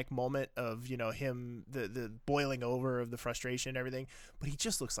dramatic moment of, him, the boiling over of the frustration and everything, but he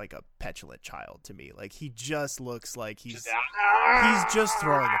just looks like a petulant child to me. Like, he just looks like he's just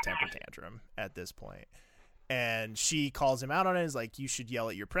throwing a temper tantrum at this point. And she calls him out on it, is like, you should yell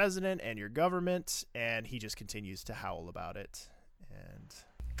at your president and your government, and he just continues to howl about it. And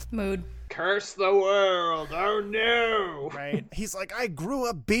mood. Curse the world. Oh no. Right? He's like, I grew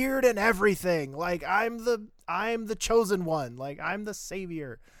a beard and everything. Like, I'm the chosen one. Like, I'm the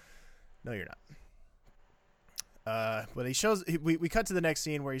savior. No, you're not. But we cut to the next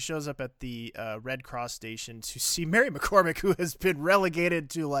scene where he shows up at the Red Cross station to see Mary McCormick, who has been relegated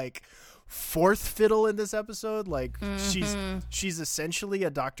to, like, fourth fiddle in this episode. Like, she's essentially a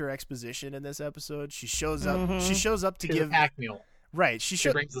Dr. Exposition in this episode. She shows up to She's give a pack mule. Right. She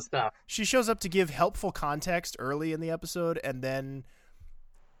brings the stuff. She shows up to give helpful context early in the episode, and then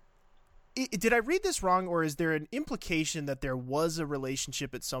did I read this wrong, or is there an implication that there was a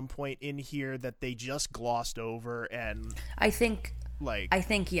relationship at some point in here that they just glossed over? And I think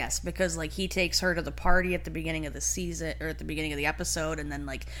yes, because, like, he takes her to the party at the beginning of the season, or at the beginning of the episode, and then,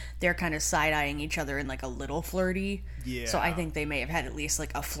 like, they're kind of side-eyeing each other in, like, a little flirty. Yeah. So I think they may have had at least,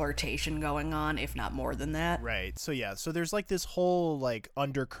 like, a flirtation going on, if not more than that. Right. So yeah, so there's, like, this whole, like,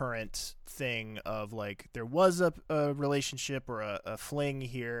 undercurrent thing of, like, there was a relationship or a fling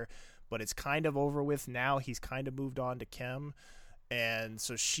here, but it's kind of over with now. He's kind of moved on to Kem, and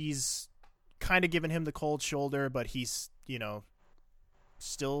so she's kind of giving him the cold shoulder, but he's,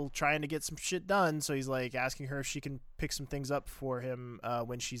 still trying to get some shit done. So he's, like, asking her if she can pick some things up for him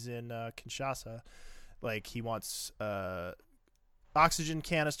when she's in Kinshasa. Like, he wants oxygen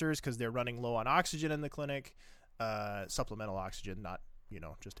canisters because they're running low on oxygen in the clinic. Supplemental oxygen, not,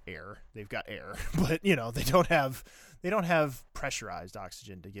 just air. They've got air, but, they don't have pressurized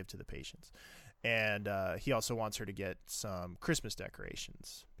oxygen to give to the patients. And he also wants her to get some Christmas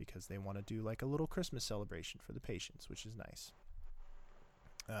decorations because they want to do, like, a little Christmas celebration for the patients, which is nice.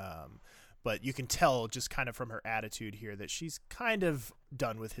 But you can tell just kind of from her attitude here that she's kind of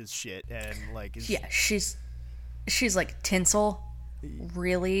done with his shit, and, like, she's like, tinsel.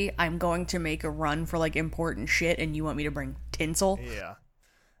 Really? I'm going to make a run for, like, important shit, and you want me to bring tinsel? Yeah.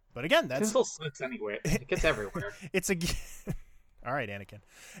 But again, that's tinsel slips anywhere. It gets everywhere. All right, Anakin.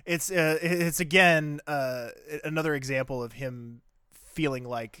 It's again another example of him feeling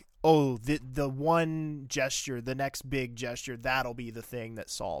like, oh, the one gesture, the next big gesture, that'll be the thing that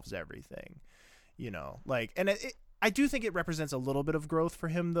solves everything, like, and I do think it represents a little bit of growth for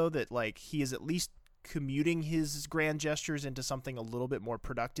him, though, that, like, he is at least commuting his grand gestures into something a little bit more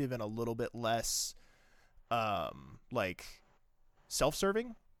productive and a little bit less, like,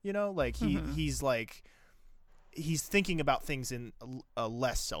 self-serving, like, he's like, he's thinking about things in a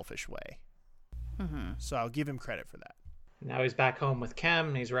less selfish way. Mm-hmm. So I'll give him credit for that. Now he's back home with Kem,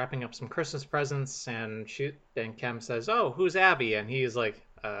 and he's wrapping up some Christmas presents, and Kem says, "Oh, who's Abby?" And he's like,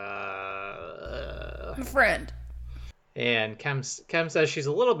 A friend. And Kem says she's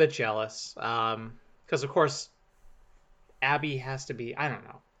a little bit jealous, because of course Abby has to be. I don't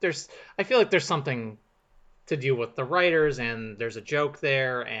know. I feel like there's something to do with the writers, and there's a joke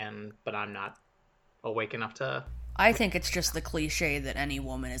there, but I'm not awake enough to. I think it's just the cliche that any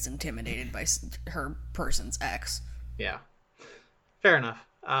woman is intimidated by her person's ex. Yeah. Fair enough.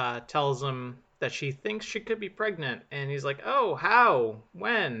 Tells him that she thinks she could be pregnant, and he's like, "Oh, how?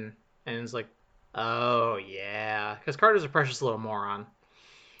 When?" And he's like, "Oh, yeah." Because Carter's a precious little moron.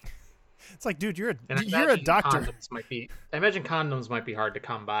 It's like, dude, you're a doctor. I imagine condoms might be hard to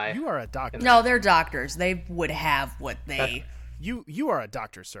come by. You are a doctor. No, they're doctors. They would have what they... You are a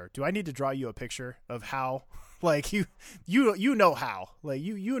doctor, sir. Do I need to draw you a picture of how? Like, you know how. Like,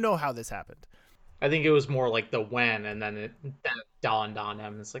 you know how this happened. I think it was more like the when, and then that dawned on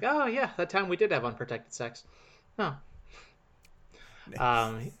him. It's like, oh, yeah, that time we did have unprotected sex. Oh.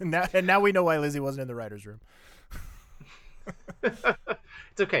 And now we know why Lizzie wasn't in the writer's room.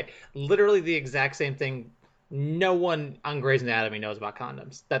 It's okay. Literally the exact same thing. No one on Grey's Anatomy knows about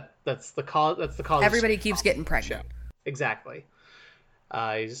condoms. That's the cause. That's the cause. Everybody keeps getting pregnant. Exactly.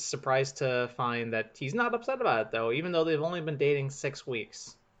 He's surprised to find that he's not upset about it, though, even though they've only been dating 6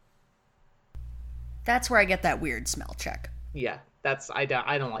 weeks. That's where I get that weird smell check. Yeah, I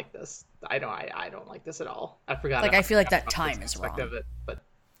don't like this. I don't like this at all. I forgot. Like, I feel like that time is wrong. Of it, but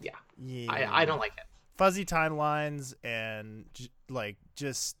yeah. I don't like it. Fuzzy timelines and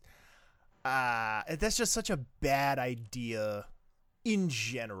that's just such a bad idea in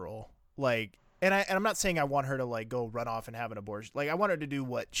general. Like, and I'm not saying I want her to like go run off and have an abortion. Like, I want her to do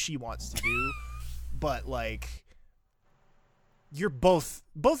what she wants to do, but like, you're both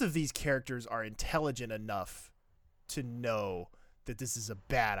of these characters are intelligent enough to know that this is a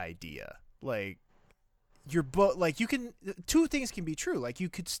bad idea. Like, you're both like, you can, two things can be true. Like, you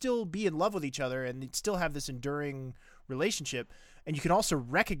could still be in love with each other and still have this enduring relationship, and you can also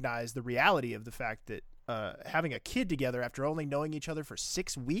recognize the reality of the fact that having a kid together after only knowing each other for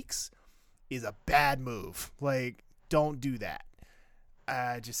 6 weeks is a bad move. Like, don't do that.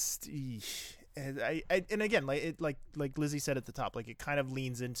 And again, like Lizzie said at the top, like, it kind of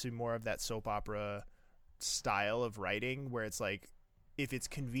leans into more of that soap opera style of writing where it's like, if it's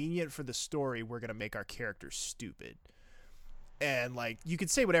convenient for the story, we're going to make our characters stupid. And like, you could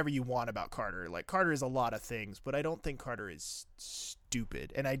say whatever you want about Carter. Like, Carter is a lot of things, but I don't think Carter is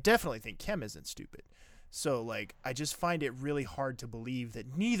stupid. And I definitely think Kem isn't stupid. So like, I just find it really hard to believe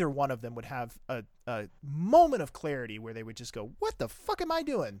that neither one of them would have a moment of clarity where they would just go, what the fuck am I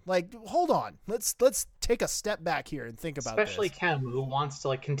doing? Like, hold on. Let's take a step back here and think about Especially this. Kem, who wants to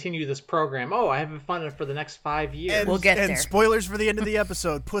like continue this program. Oh, I haven't funded it for the next 5 years. And, we'll get there. And spoilers for the end of the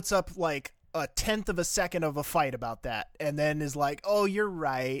episode, puts up like a 1/10 of a second of a fight about that. And then is like, oh, you're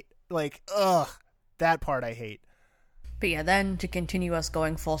right. Like, ugh, that part I hate. But yeah, then to continue us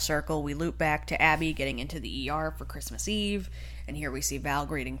going full circle, we loop back to Abby getting into the ER for Christmas Eve, and here we see Val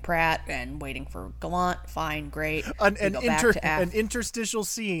greeting Pratt and waiting for Gallant. Fine, great. An interstitial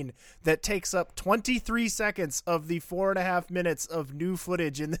scene that takes up 23 seconds of the 4.5 minutes of new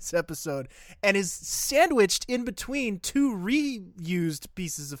footage in this episode and is sandwiched in between 2 reused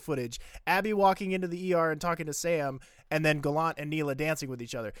pieces of footage. Abby walking into the ER and talking to Sam, and then Gallant and Neela dancing with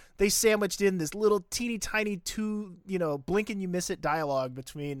each other. They sandwiched in this little teeny tiny 2, blink and you miss it dialogue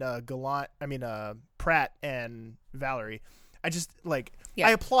between Pratt and Valerie. I just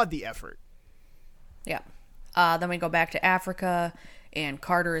I applaud the effort. Yeah. Then we go back to Africa, and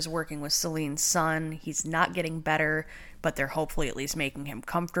Carter is working with Celine's son. He's not getting better, but they're hopefully at least making him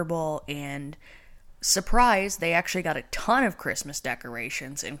comfortable. And surprise, they actually got a ton of Christmas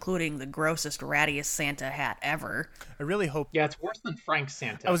decorations, including the grossest, rattiest Santa hat ever. I really hope. Yeah, it's worse than Frank's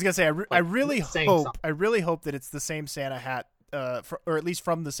Santa. I was gonna say, I really hope that it's the same Santa hat, or at least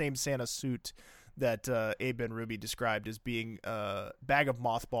from the same Santa suit that Abe and Ruby described as being a bag of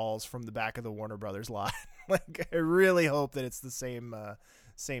mothballs from the back of the Warner Brothers lot. Like, I really hope that it's the same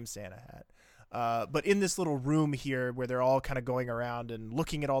Santa hat. But in this little room here where they're all kind of going around and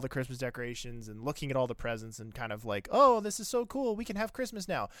looking at all the Christmas decorations and looking at all the presents and kind of like, oh, this is so cool, we can have Christmas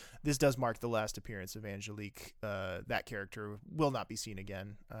now. This does mark the last appearance of Angelique. That character will not be seen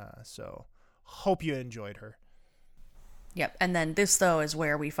again. So hope you enjoyed her. Yep, and then this, though, is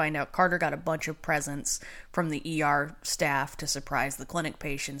where we find out Carter got a bunch of presents from the ER staff to surprise the clinic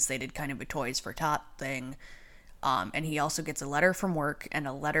patients. They did kind of a Toys for Tot thing. And he also gets a letter from work and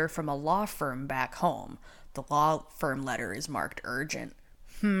a letter from a law firm back home. The law firm letter is marked urgent.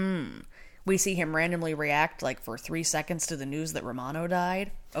 We see him randomly react like for 3 seconds to the news that Romano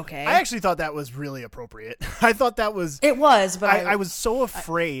died. Okay. I actually thought that was really appropriate. I thought that was... It was, but I was so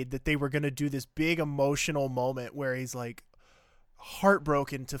afraid that they were going to do this big emotional moment where he's like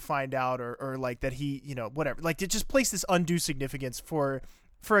heartbroken to find out or like that he, you know, whatever. Like to just place this undue significance for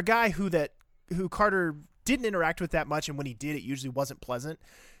a guy who Carter didn't interact with that much, and when he did, it usually wasn't pleasant.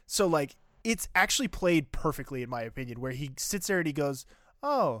 So like it's actually played perfectly in my opinion, where he sits there and he goes,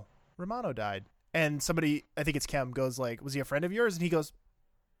 "Oh, Romano died," and somebody, I think it's Kem, goes like, "Was he a friend of yours?" And he goes,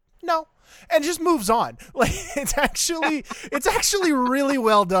 "No," and just moves on. Like it's actually really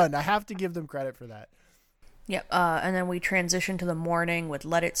well done. I have to give them credit for that. Yep. And then we transition to the morning with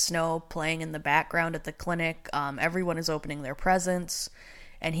Let It Snow playing in the background at the clinic. Everyone is opening their presents,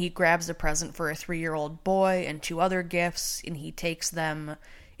 and he grabs a present for a 3-year-old boy and 2 other gifts, and he takes them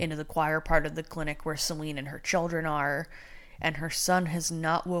into the choir part of the clinic where Celine and her children are. And her son has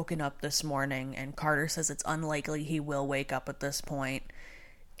not woken up this morning, and Carter says it's unlikely he will wake up at this point.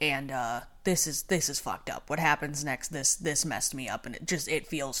 And this is fucked up. What happens next? This messed me up, and it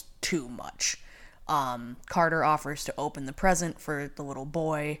feels too much. Carter offers to open the present for the little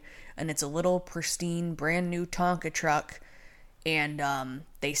boy, and it's a little pristine, brand new Tonka truck, and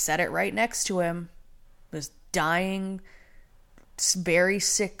they set it right next to him. This dying, very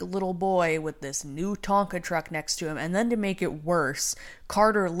sick little boy with this new Tonka truck next to him, and then to make it worse,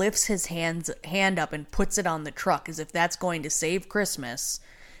 Carter lifts his hand up and puts it on the truck as if that's going to save Christmas,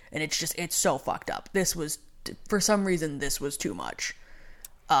 and it's so fucked up. For some reason, this was too much.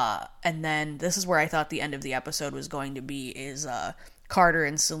 And then this is where I thought the end of the episode was going to be, is Carter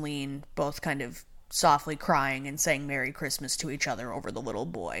and Celine both kind of softly crying and saying Merry Christmas to each other over the little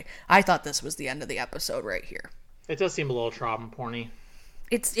boy. I thought this was the end of the episode right here. It does seem a little trauma porny.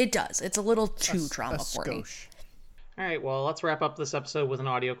 It does. It's a little too trauma porny. All right, well, let's wrap up this episode with an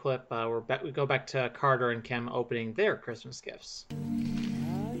audio clip. We go back to Carter and Kem opening their Christmas gifts.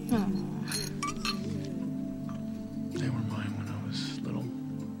 They were mine when I was little.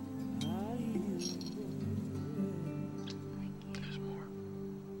 There's more.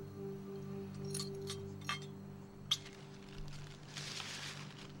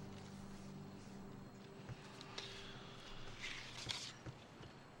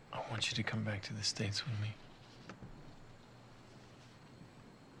 I want you to come back to the States with me.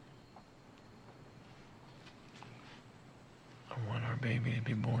 I want our baby to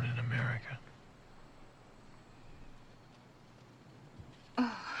be born in America.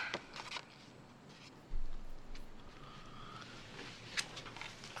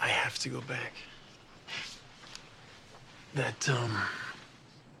 I have to go back. That,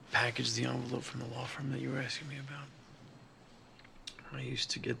 package, the envelope from the law firm that you were asking me about. I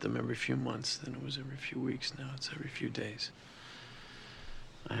used to get them every few months, then it was every few weeks, now it's every few days.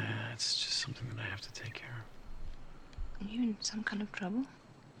 It's just something that I have to take care of. Are you in some kind of trouble?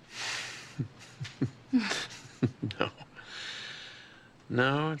 No.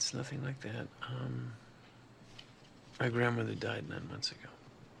 No, it's nothing like that. My grandmother died 9 months ago,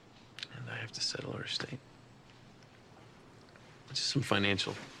 and I have to settle her estate. Just some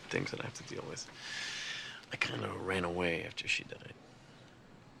financial things that I have to deal with. I kind of ran away after she died.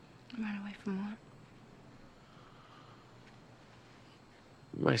 Ran away from what?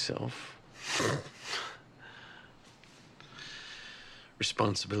 Myself.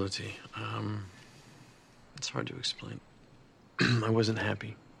 Responsibility. It's hard to explain. I wasn't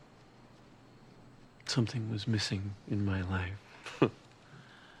happy. Something was missing in my life. I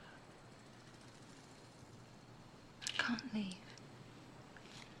can't leave.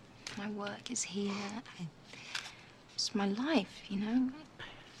 My work is here. It's my life, you know?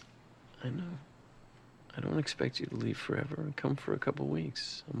 I know. I don't expect you to leave forever. Come for a couple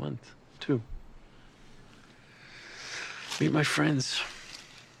weeks, a month, 2. Meet my friends.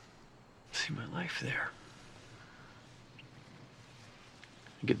 See my life there.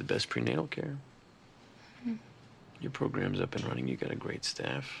 You get the best prenatal care. Your program's up and running. You got a great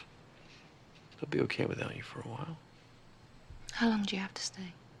staff. They'll be okay without you for a while. How long do you have to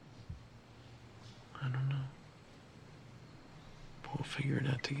stay? I don't know. We'll figure it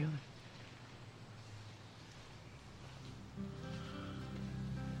out together.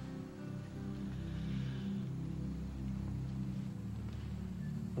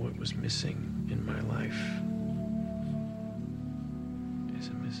 What was missing in my life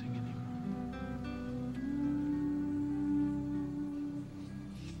isn't missing anymore.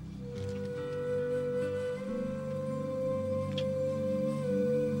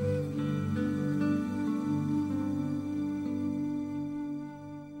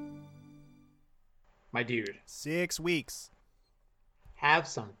 my dude. 6 weeks. Have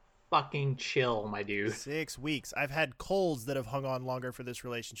some fucking chill, my dude. 6 weeks. I've had colds that have hung on longer for this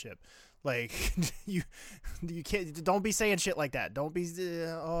relationship. Like, you can't. Don't be saying shit like that. Don't be.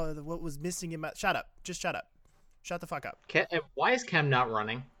 What was missing in my? Shut up. Just shut up. Shut the fuck up. Why is Kem not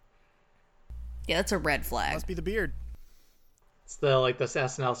running? Yeah, that's a red flag. Must be the beard. It's the this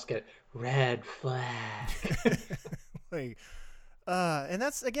SNL skit. Red flag. Like, and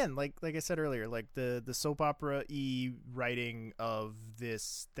that's again, like I said earlier, like the soap opera-y writing of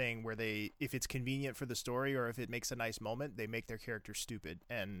this thing where they, if it's convenient for the story or if it makes a nice moment, they make their character stupid,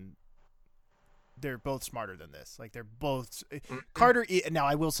 and they're both smarter than this. Like, they're both Carter. Now,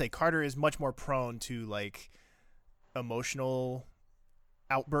 I will say Carter is much more prone to like emotional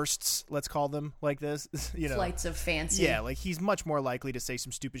outbursts, let's call them, like this, you know, flights of fancy. Yeah, like he's much more likely to say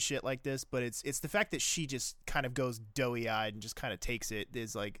some stupid shit like this, but it's the fact that she just kind of goes doughy-eyed and just kind of takes it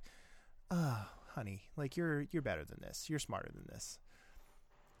is like, honey, like you're better than this. You're smarter than this.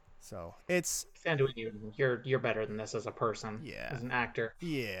 So it's you're better than this as a person. Yeah, as an actor.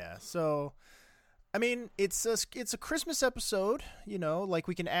 Yeah. So I mean, it's a Christmas episode, you know, like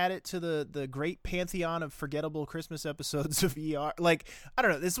we can add it to the great pantheon of forgettable Christmas episodes of ER. Like, I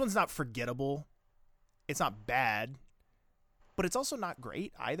don't know, this one's not forgettable. It's not bad, but it's also not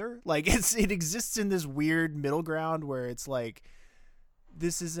great either. Like, it exists in this weird middle ground where it's like,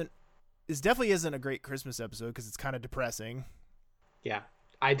 this definitely isn't a great Christmas episode because it's kind of depressing. Yeah.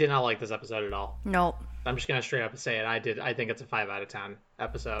 I did not like this episode at all. Nope. I'm just gonna straight up say it. I think it's a 5 out of 10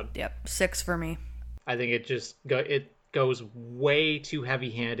 episode. Yep, 6 for me. I think it goes way too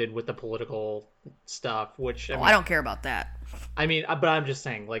heavy-handed with the political stuff, which I don't care about that. I mean, but I'm just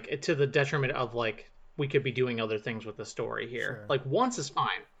saying, like, to the detriment of, like, we could be doing other things with the story here. Sure. Like, once is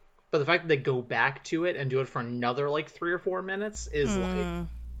fine, but the fact that they go back to it and do it for another like 3 or 4 minutes is like,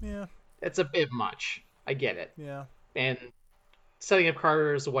 yeah, it's a bit much. I get it. Yeah, and setting up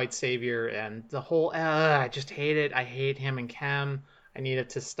Carter as a white savior and the whole, I just hate it. I hate him and Kem. I need it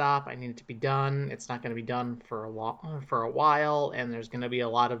to stop. I need it to be done. It's not going to be done for a while, and there's going to be a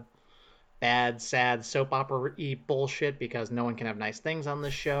lot of bad, sad soap opera-y bullshit because no one can have nice things on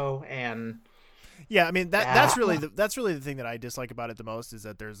this show. And yeah, I mean that's really the thing that I dislike about it the most is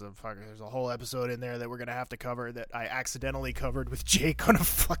that there's a whole episode in there that we're gonna have to cover that I accidentally covered with Jake on a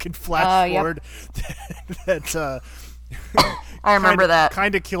fucking flash forward. That I remember that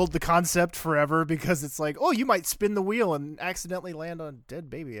kind of killed the concept forever because it's like, oh, you might spin the wheel and accidentally land on a dead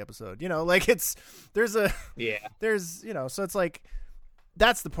baby episode, you know, like there's you know, so it's like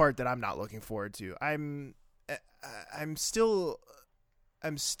that's the part that I'm not looking forward to. I'm still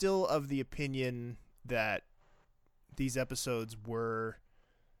of the opinion that these episodes were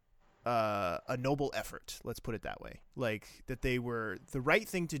a noble effort, let's put it that way, like that they were the right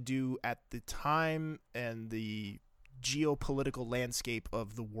thing to do at the time and the geopolitical landscape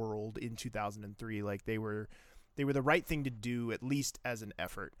of the world in 2003. Like they were the right thing to do, at least as an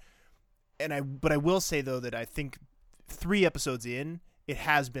effort. But I will say though that I think 3 episodes in, it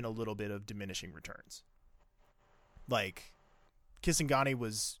has been a little bit of diminishing returns. Like Kisangani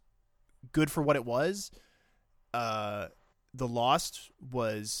was good for what it was. The Lost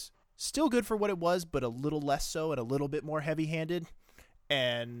was still good for what it was, but a little less so and a little bit more heavy-handed.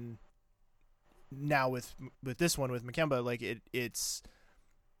 And now with this one with Makemba, like it's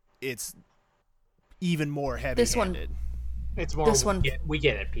even more heavy-handed. This one we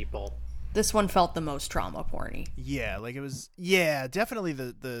get it, people. This one felt the most trauma porny. Yeah, like it was. Yeah, definitely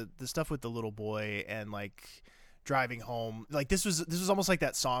the stuff with the little boy and like driving home. Like this was almost like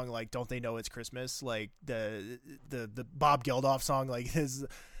that song, like "Don't They Know It's Christmas?" Like the Bob Geldof song. Like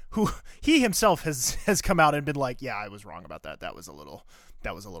he himself has come out and been like, yeah, I was wrong about that. That was a little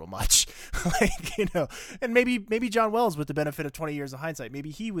much. Like, you know, and maybe John Wells, with the benefit of 20 years of hindsight,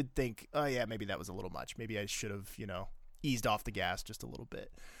 maybe he would think, oh yeah, maybe that was a little much. Maybe I should have, you know, eased off the gas just a little bit.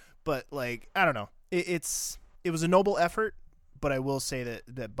 But like, I don't know. It was a noble effort, but I will say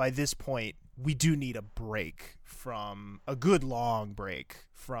that by this point we do need a break from a good long break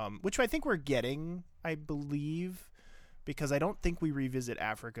from which I think we're getting, I believe, because I don't think we revisit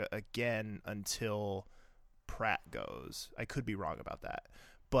Africa again until Pratt goes. I could be wrong about that,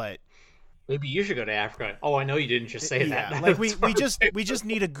 but maybe you should go to Africa. Oh, I know you didn't just say that. Like we just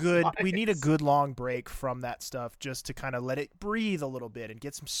need a good long break from that stuff just to kind of let it breathe a little bit and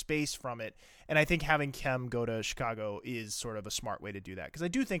get some space from it. And I think having Kem go to Chicago is sort of a smart way to do that, because I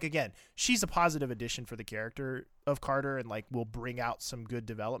do think, again, she's a positive addition for the character of Carter and like will bring out some good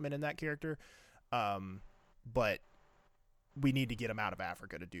development in that character. But we need to get them out of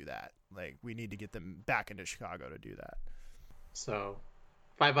Africa to do that. Like we need to get them back into Chicago to do that. So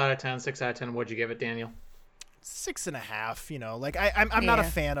 5 out of 10, 6 out of 10. What'd you give it, Daniel? 6.5. Like I'm not a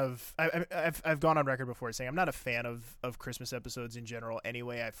fan of. I've gone on record before saying I'm not a fan of Christmas episodes in general.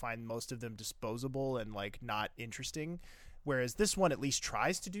 Anyway, I find most of them disposable and like not interesting. Whereas this one at least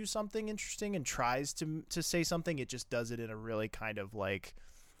tries to do something interesting and tries to say something. It just does it in a really kind of like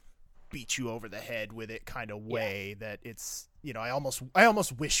beat you over the head with it kind of way that it's, I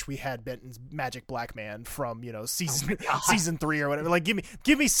almost wish we had Benton's Magic Black Man from, season 3 or whatever. Like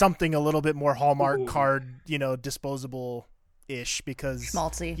give me something a little bit more Hallmark card, disposable ish, because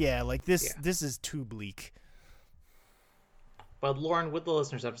schmaltzy. Yeah, like this is too bleak. But Lauren, what do the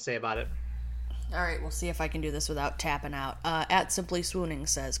listeners have to say about it? All right, we'll see if I can do this without tapping out. At Simply Swooning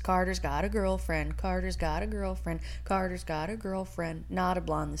says, Carter's got a girlfriend, Carter's got a girlfriend, Carter's got a girlfriend, not a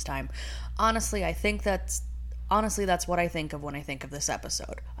blonde this time. Honestly, that's what I think of when I think of this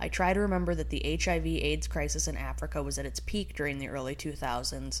episode. I try to remember that the HIV/AIDS crisis in Africa was at its peak during the early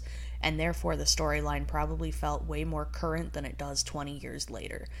 2000s, and therefore the storyline probably felt way more current than it does 20 years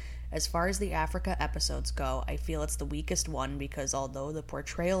later. As far as the Africa episodes go, I feel it's the weakest one because although the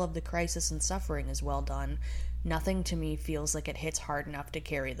portrayal of the crisis and suffering is well done, nothing to me feels like it hits hard enough to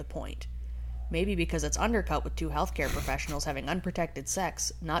carry the point. Maybe because it's undercut with 2 healthcare professionals having unprotected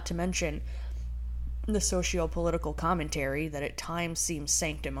sex, not to mention the socio-political commentary that at times seems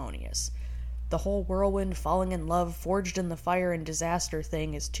sanctimonious. The whole whirlwind, falling in love, forged in the fire and disaster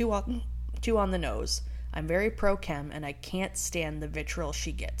thing is too on the nose. I'm very pro-Kem, and I can't stand the vitriol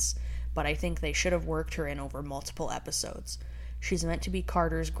she gets, but I think they should have worked her in over multiple episodes. She's meant to be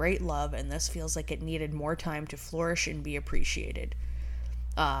Carter's great love, and this feels like it needed more time to flourish and be appreciated.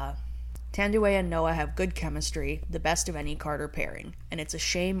 Tandue and Noah have good chemistry, the best of any Carter pairing, and it's a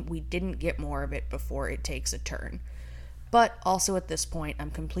shame we didn't get more of it before it takes a turn. But also at this point,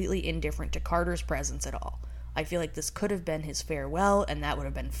 I'm completely indifferent to Carter's presence at all. I feel like this could have been his farewell, and that would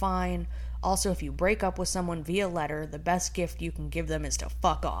have been fine. Also, if you break up with someone via letter, the best gift you can give them is to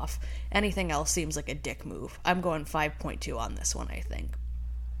fuck off. Anything else seems like a dick move. I'm going 5.2 on this one, I think.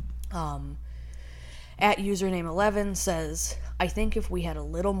 At username 11 says, I think if we had a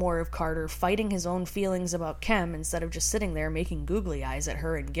little more of Carter fighting his own feelings about Kem instead of just sitting there making googly eyes at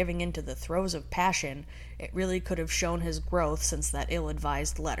her and giving in to the throes of passion, it really could have shown his growth since that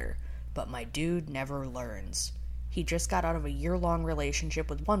ill-advised letter. But my dude never learns. He just got out of a year-long relationship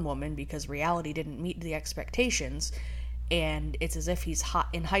with one woman because reality didn't meet the expectations, and it's as if he's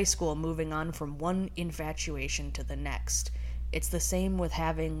in high school moving on from one infatuation to the next. It's the same with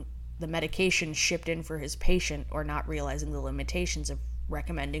having the medication shipped in for his patient or not realizing the limitations of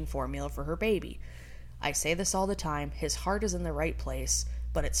recommending formula for her baby. I say this all the time, his heart is in the right place,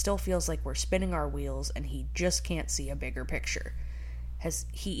 but it still feels like we're spinning our wheels and he just can't see a bigger picture.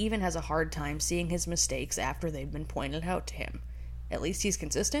 He even has a hard time seeing his mistakes after they've been pointed out to him. At least he's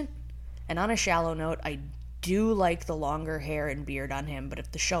consistent. And on a shallow note, I do like the longer hair and beard on him, but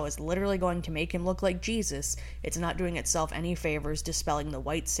if the show is literally going to make him look like Jesus, it's not doing itself any favors dispelling the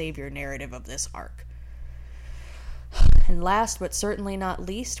white savior narrative of this arc. And last but certainly not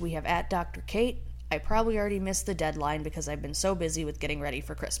least, we have at Dr. Kate. I probably already missed the deadline because I've been so busy with getting ready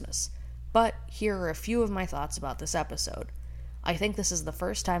for Christmas. But here are a few of my thoughts about this episode. I think this is the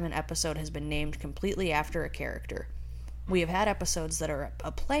first time an episode has been named completely after a character. We have had episodes that are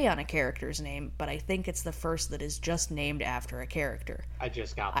a play on a character's name, but I think it's the first that is just named after a character. I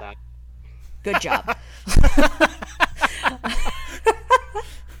just got that. Good job.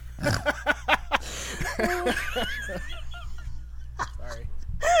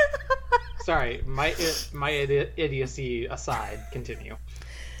 Sorry, my idiocy aside, continue.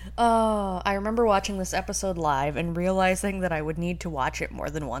 I remember watching this episode live and realizing that I would need to watch it more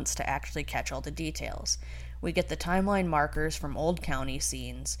than once to actually catch all the details. We get the timeline markers from Old County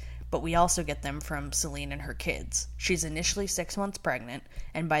scenes, but we also get them from Celine and her kids. She's initially 6 months pregnant,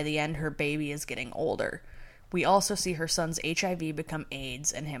 and by the end her baby is getting older. We also see her son's HIV become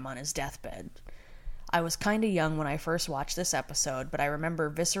AIDS and him on his deathbed. I was kinda young when I first watched this episode, but I remember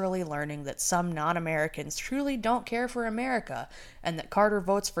viscerally learning that some non-Americans truly don't care for America, and that Carter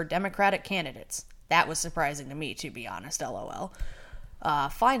votes for Democratic candidates. That was surprising to me, to be honest, lol.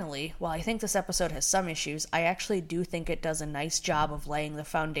 Finally, while I think this episode has some issues, I actually do think it does a nice job of laying the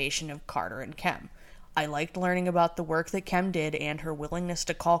foundation of Carter and Kem. I liked learning about the work that Kem did and her willingness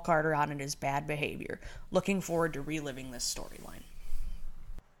to call Carter on his bad behavior. Looking forward to reliving this storyline.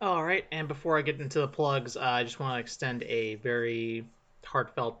 All right, and before I get into the plugs, I just want to extend a very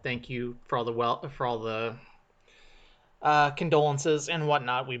heartfelt thank you for all the condolences and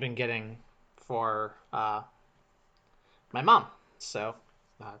whatnot we've been getting for my mom. So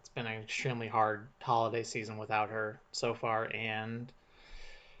it's been an extremely hard holiday season without her so far, and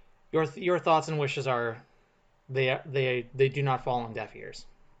Your thoughts and wishes are they do not fall on deaf ears.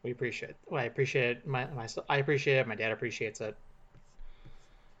 We appreciate it. Well, I appreciate it. I appreciate it. My dad appreciates it.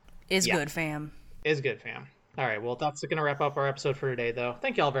 Is good, fam. Is good, fam. All right, well, that's going to wrap up our episode for today, though.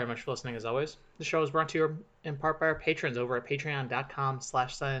 Thank you all very much for listening, as always. The show is brought to you in part by our patrons over at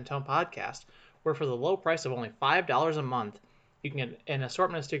patreon.com/silenttonepodcast, where for the low price of only $5 a month, you can get an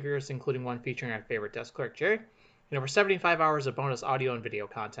assortment of stickers, including one featuring our favorite desk clerk, Jerry, and over 75 hours of bonus audio and video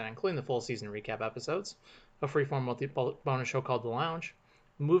content, including the full season recap episodes, a freeform multi-bonus show called The Lounge,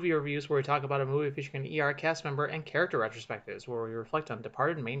 movie reviews where we talk about a movie featuring an ER cast member, and character retrospectives where we reflect on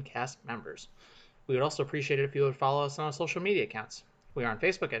departed main cast members. We would also appreciate it if you would follow us on our social media accounts. We are on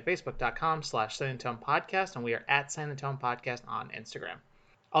Facebook at facebook.com/silenttonepodcast, and we are at silenttonepodcast on Instagram.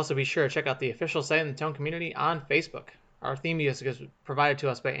 Also, be sure to check out the official Silent Tone community on Facebook. Our theme music is provided to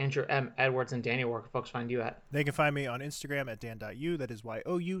us by Andrew M. Edwards and Daniel. Where can folks find you at? They can find me on Instagram at dan.u, that is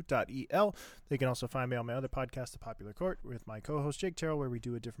YOU.EL. They can also find me on my other podcast, The Popular Court, with my co-host Jake Terrell, where we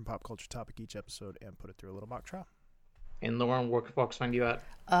do a different pop culture topic each episode and put it through a little mock trial. And Lauren, where can folks find you at?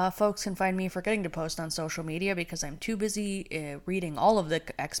 Folks can find me forgetting to post on social media because I'm too busy reading all of the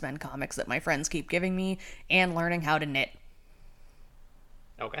X-Men comics that my friends keep giving me and learning how to knit.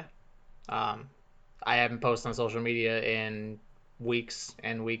 Okay. I haven't posted on social media in weeks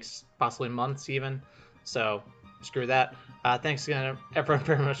and weeks, possibly months even. So screw that. Thanks again, everyone,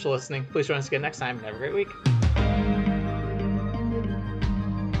 very much for listening. Please join us again next time and have a great week.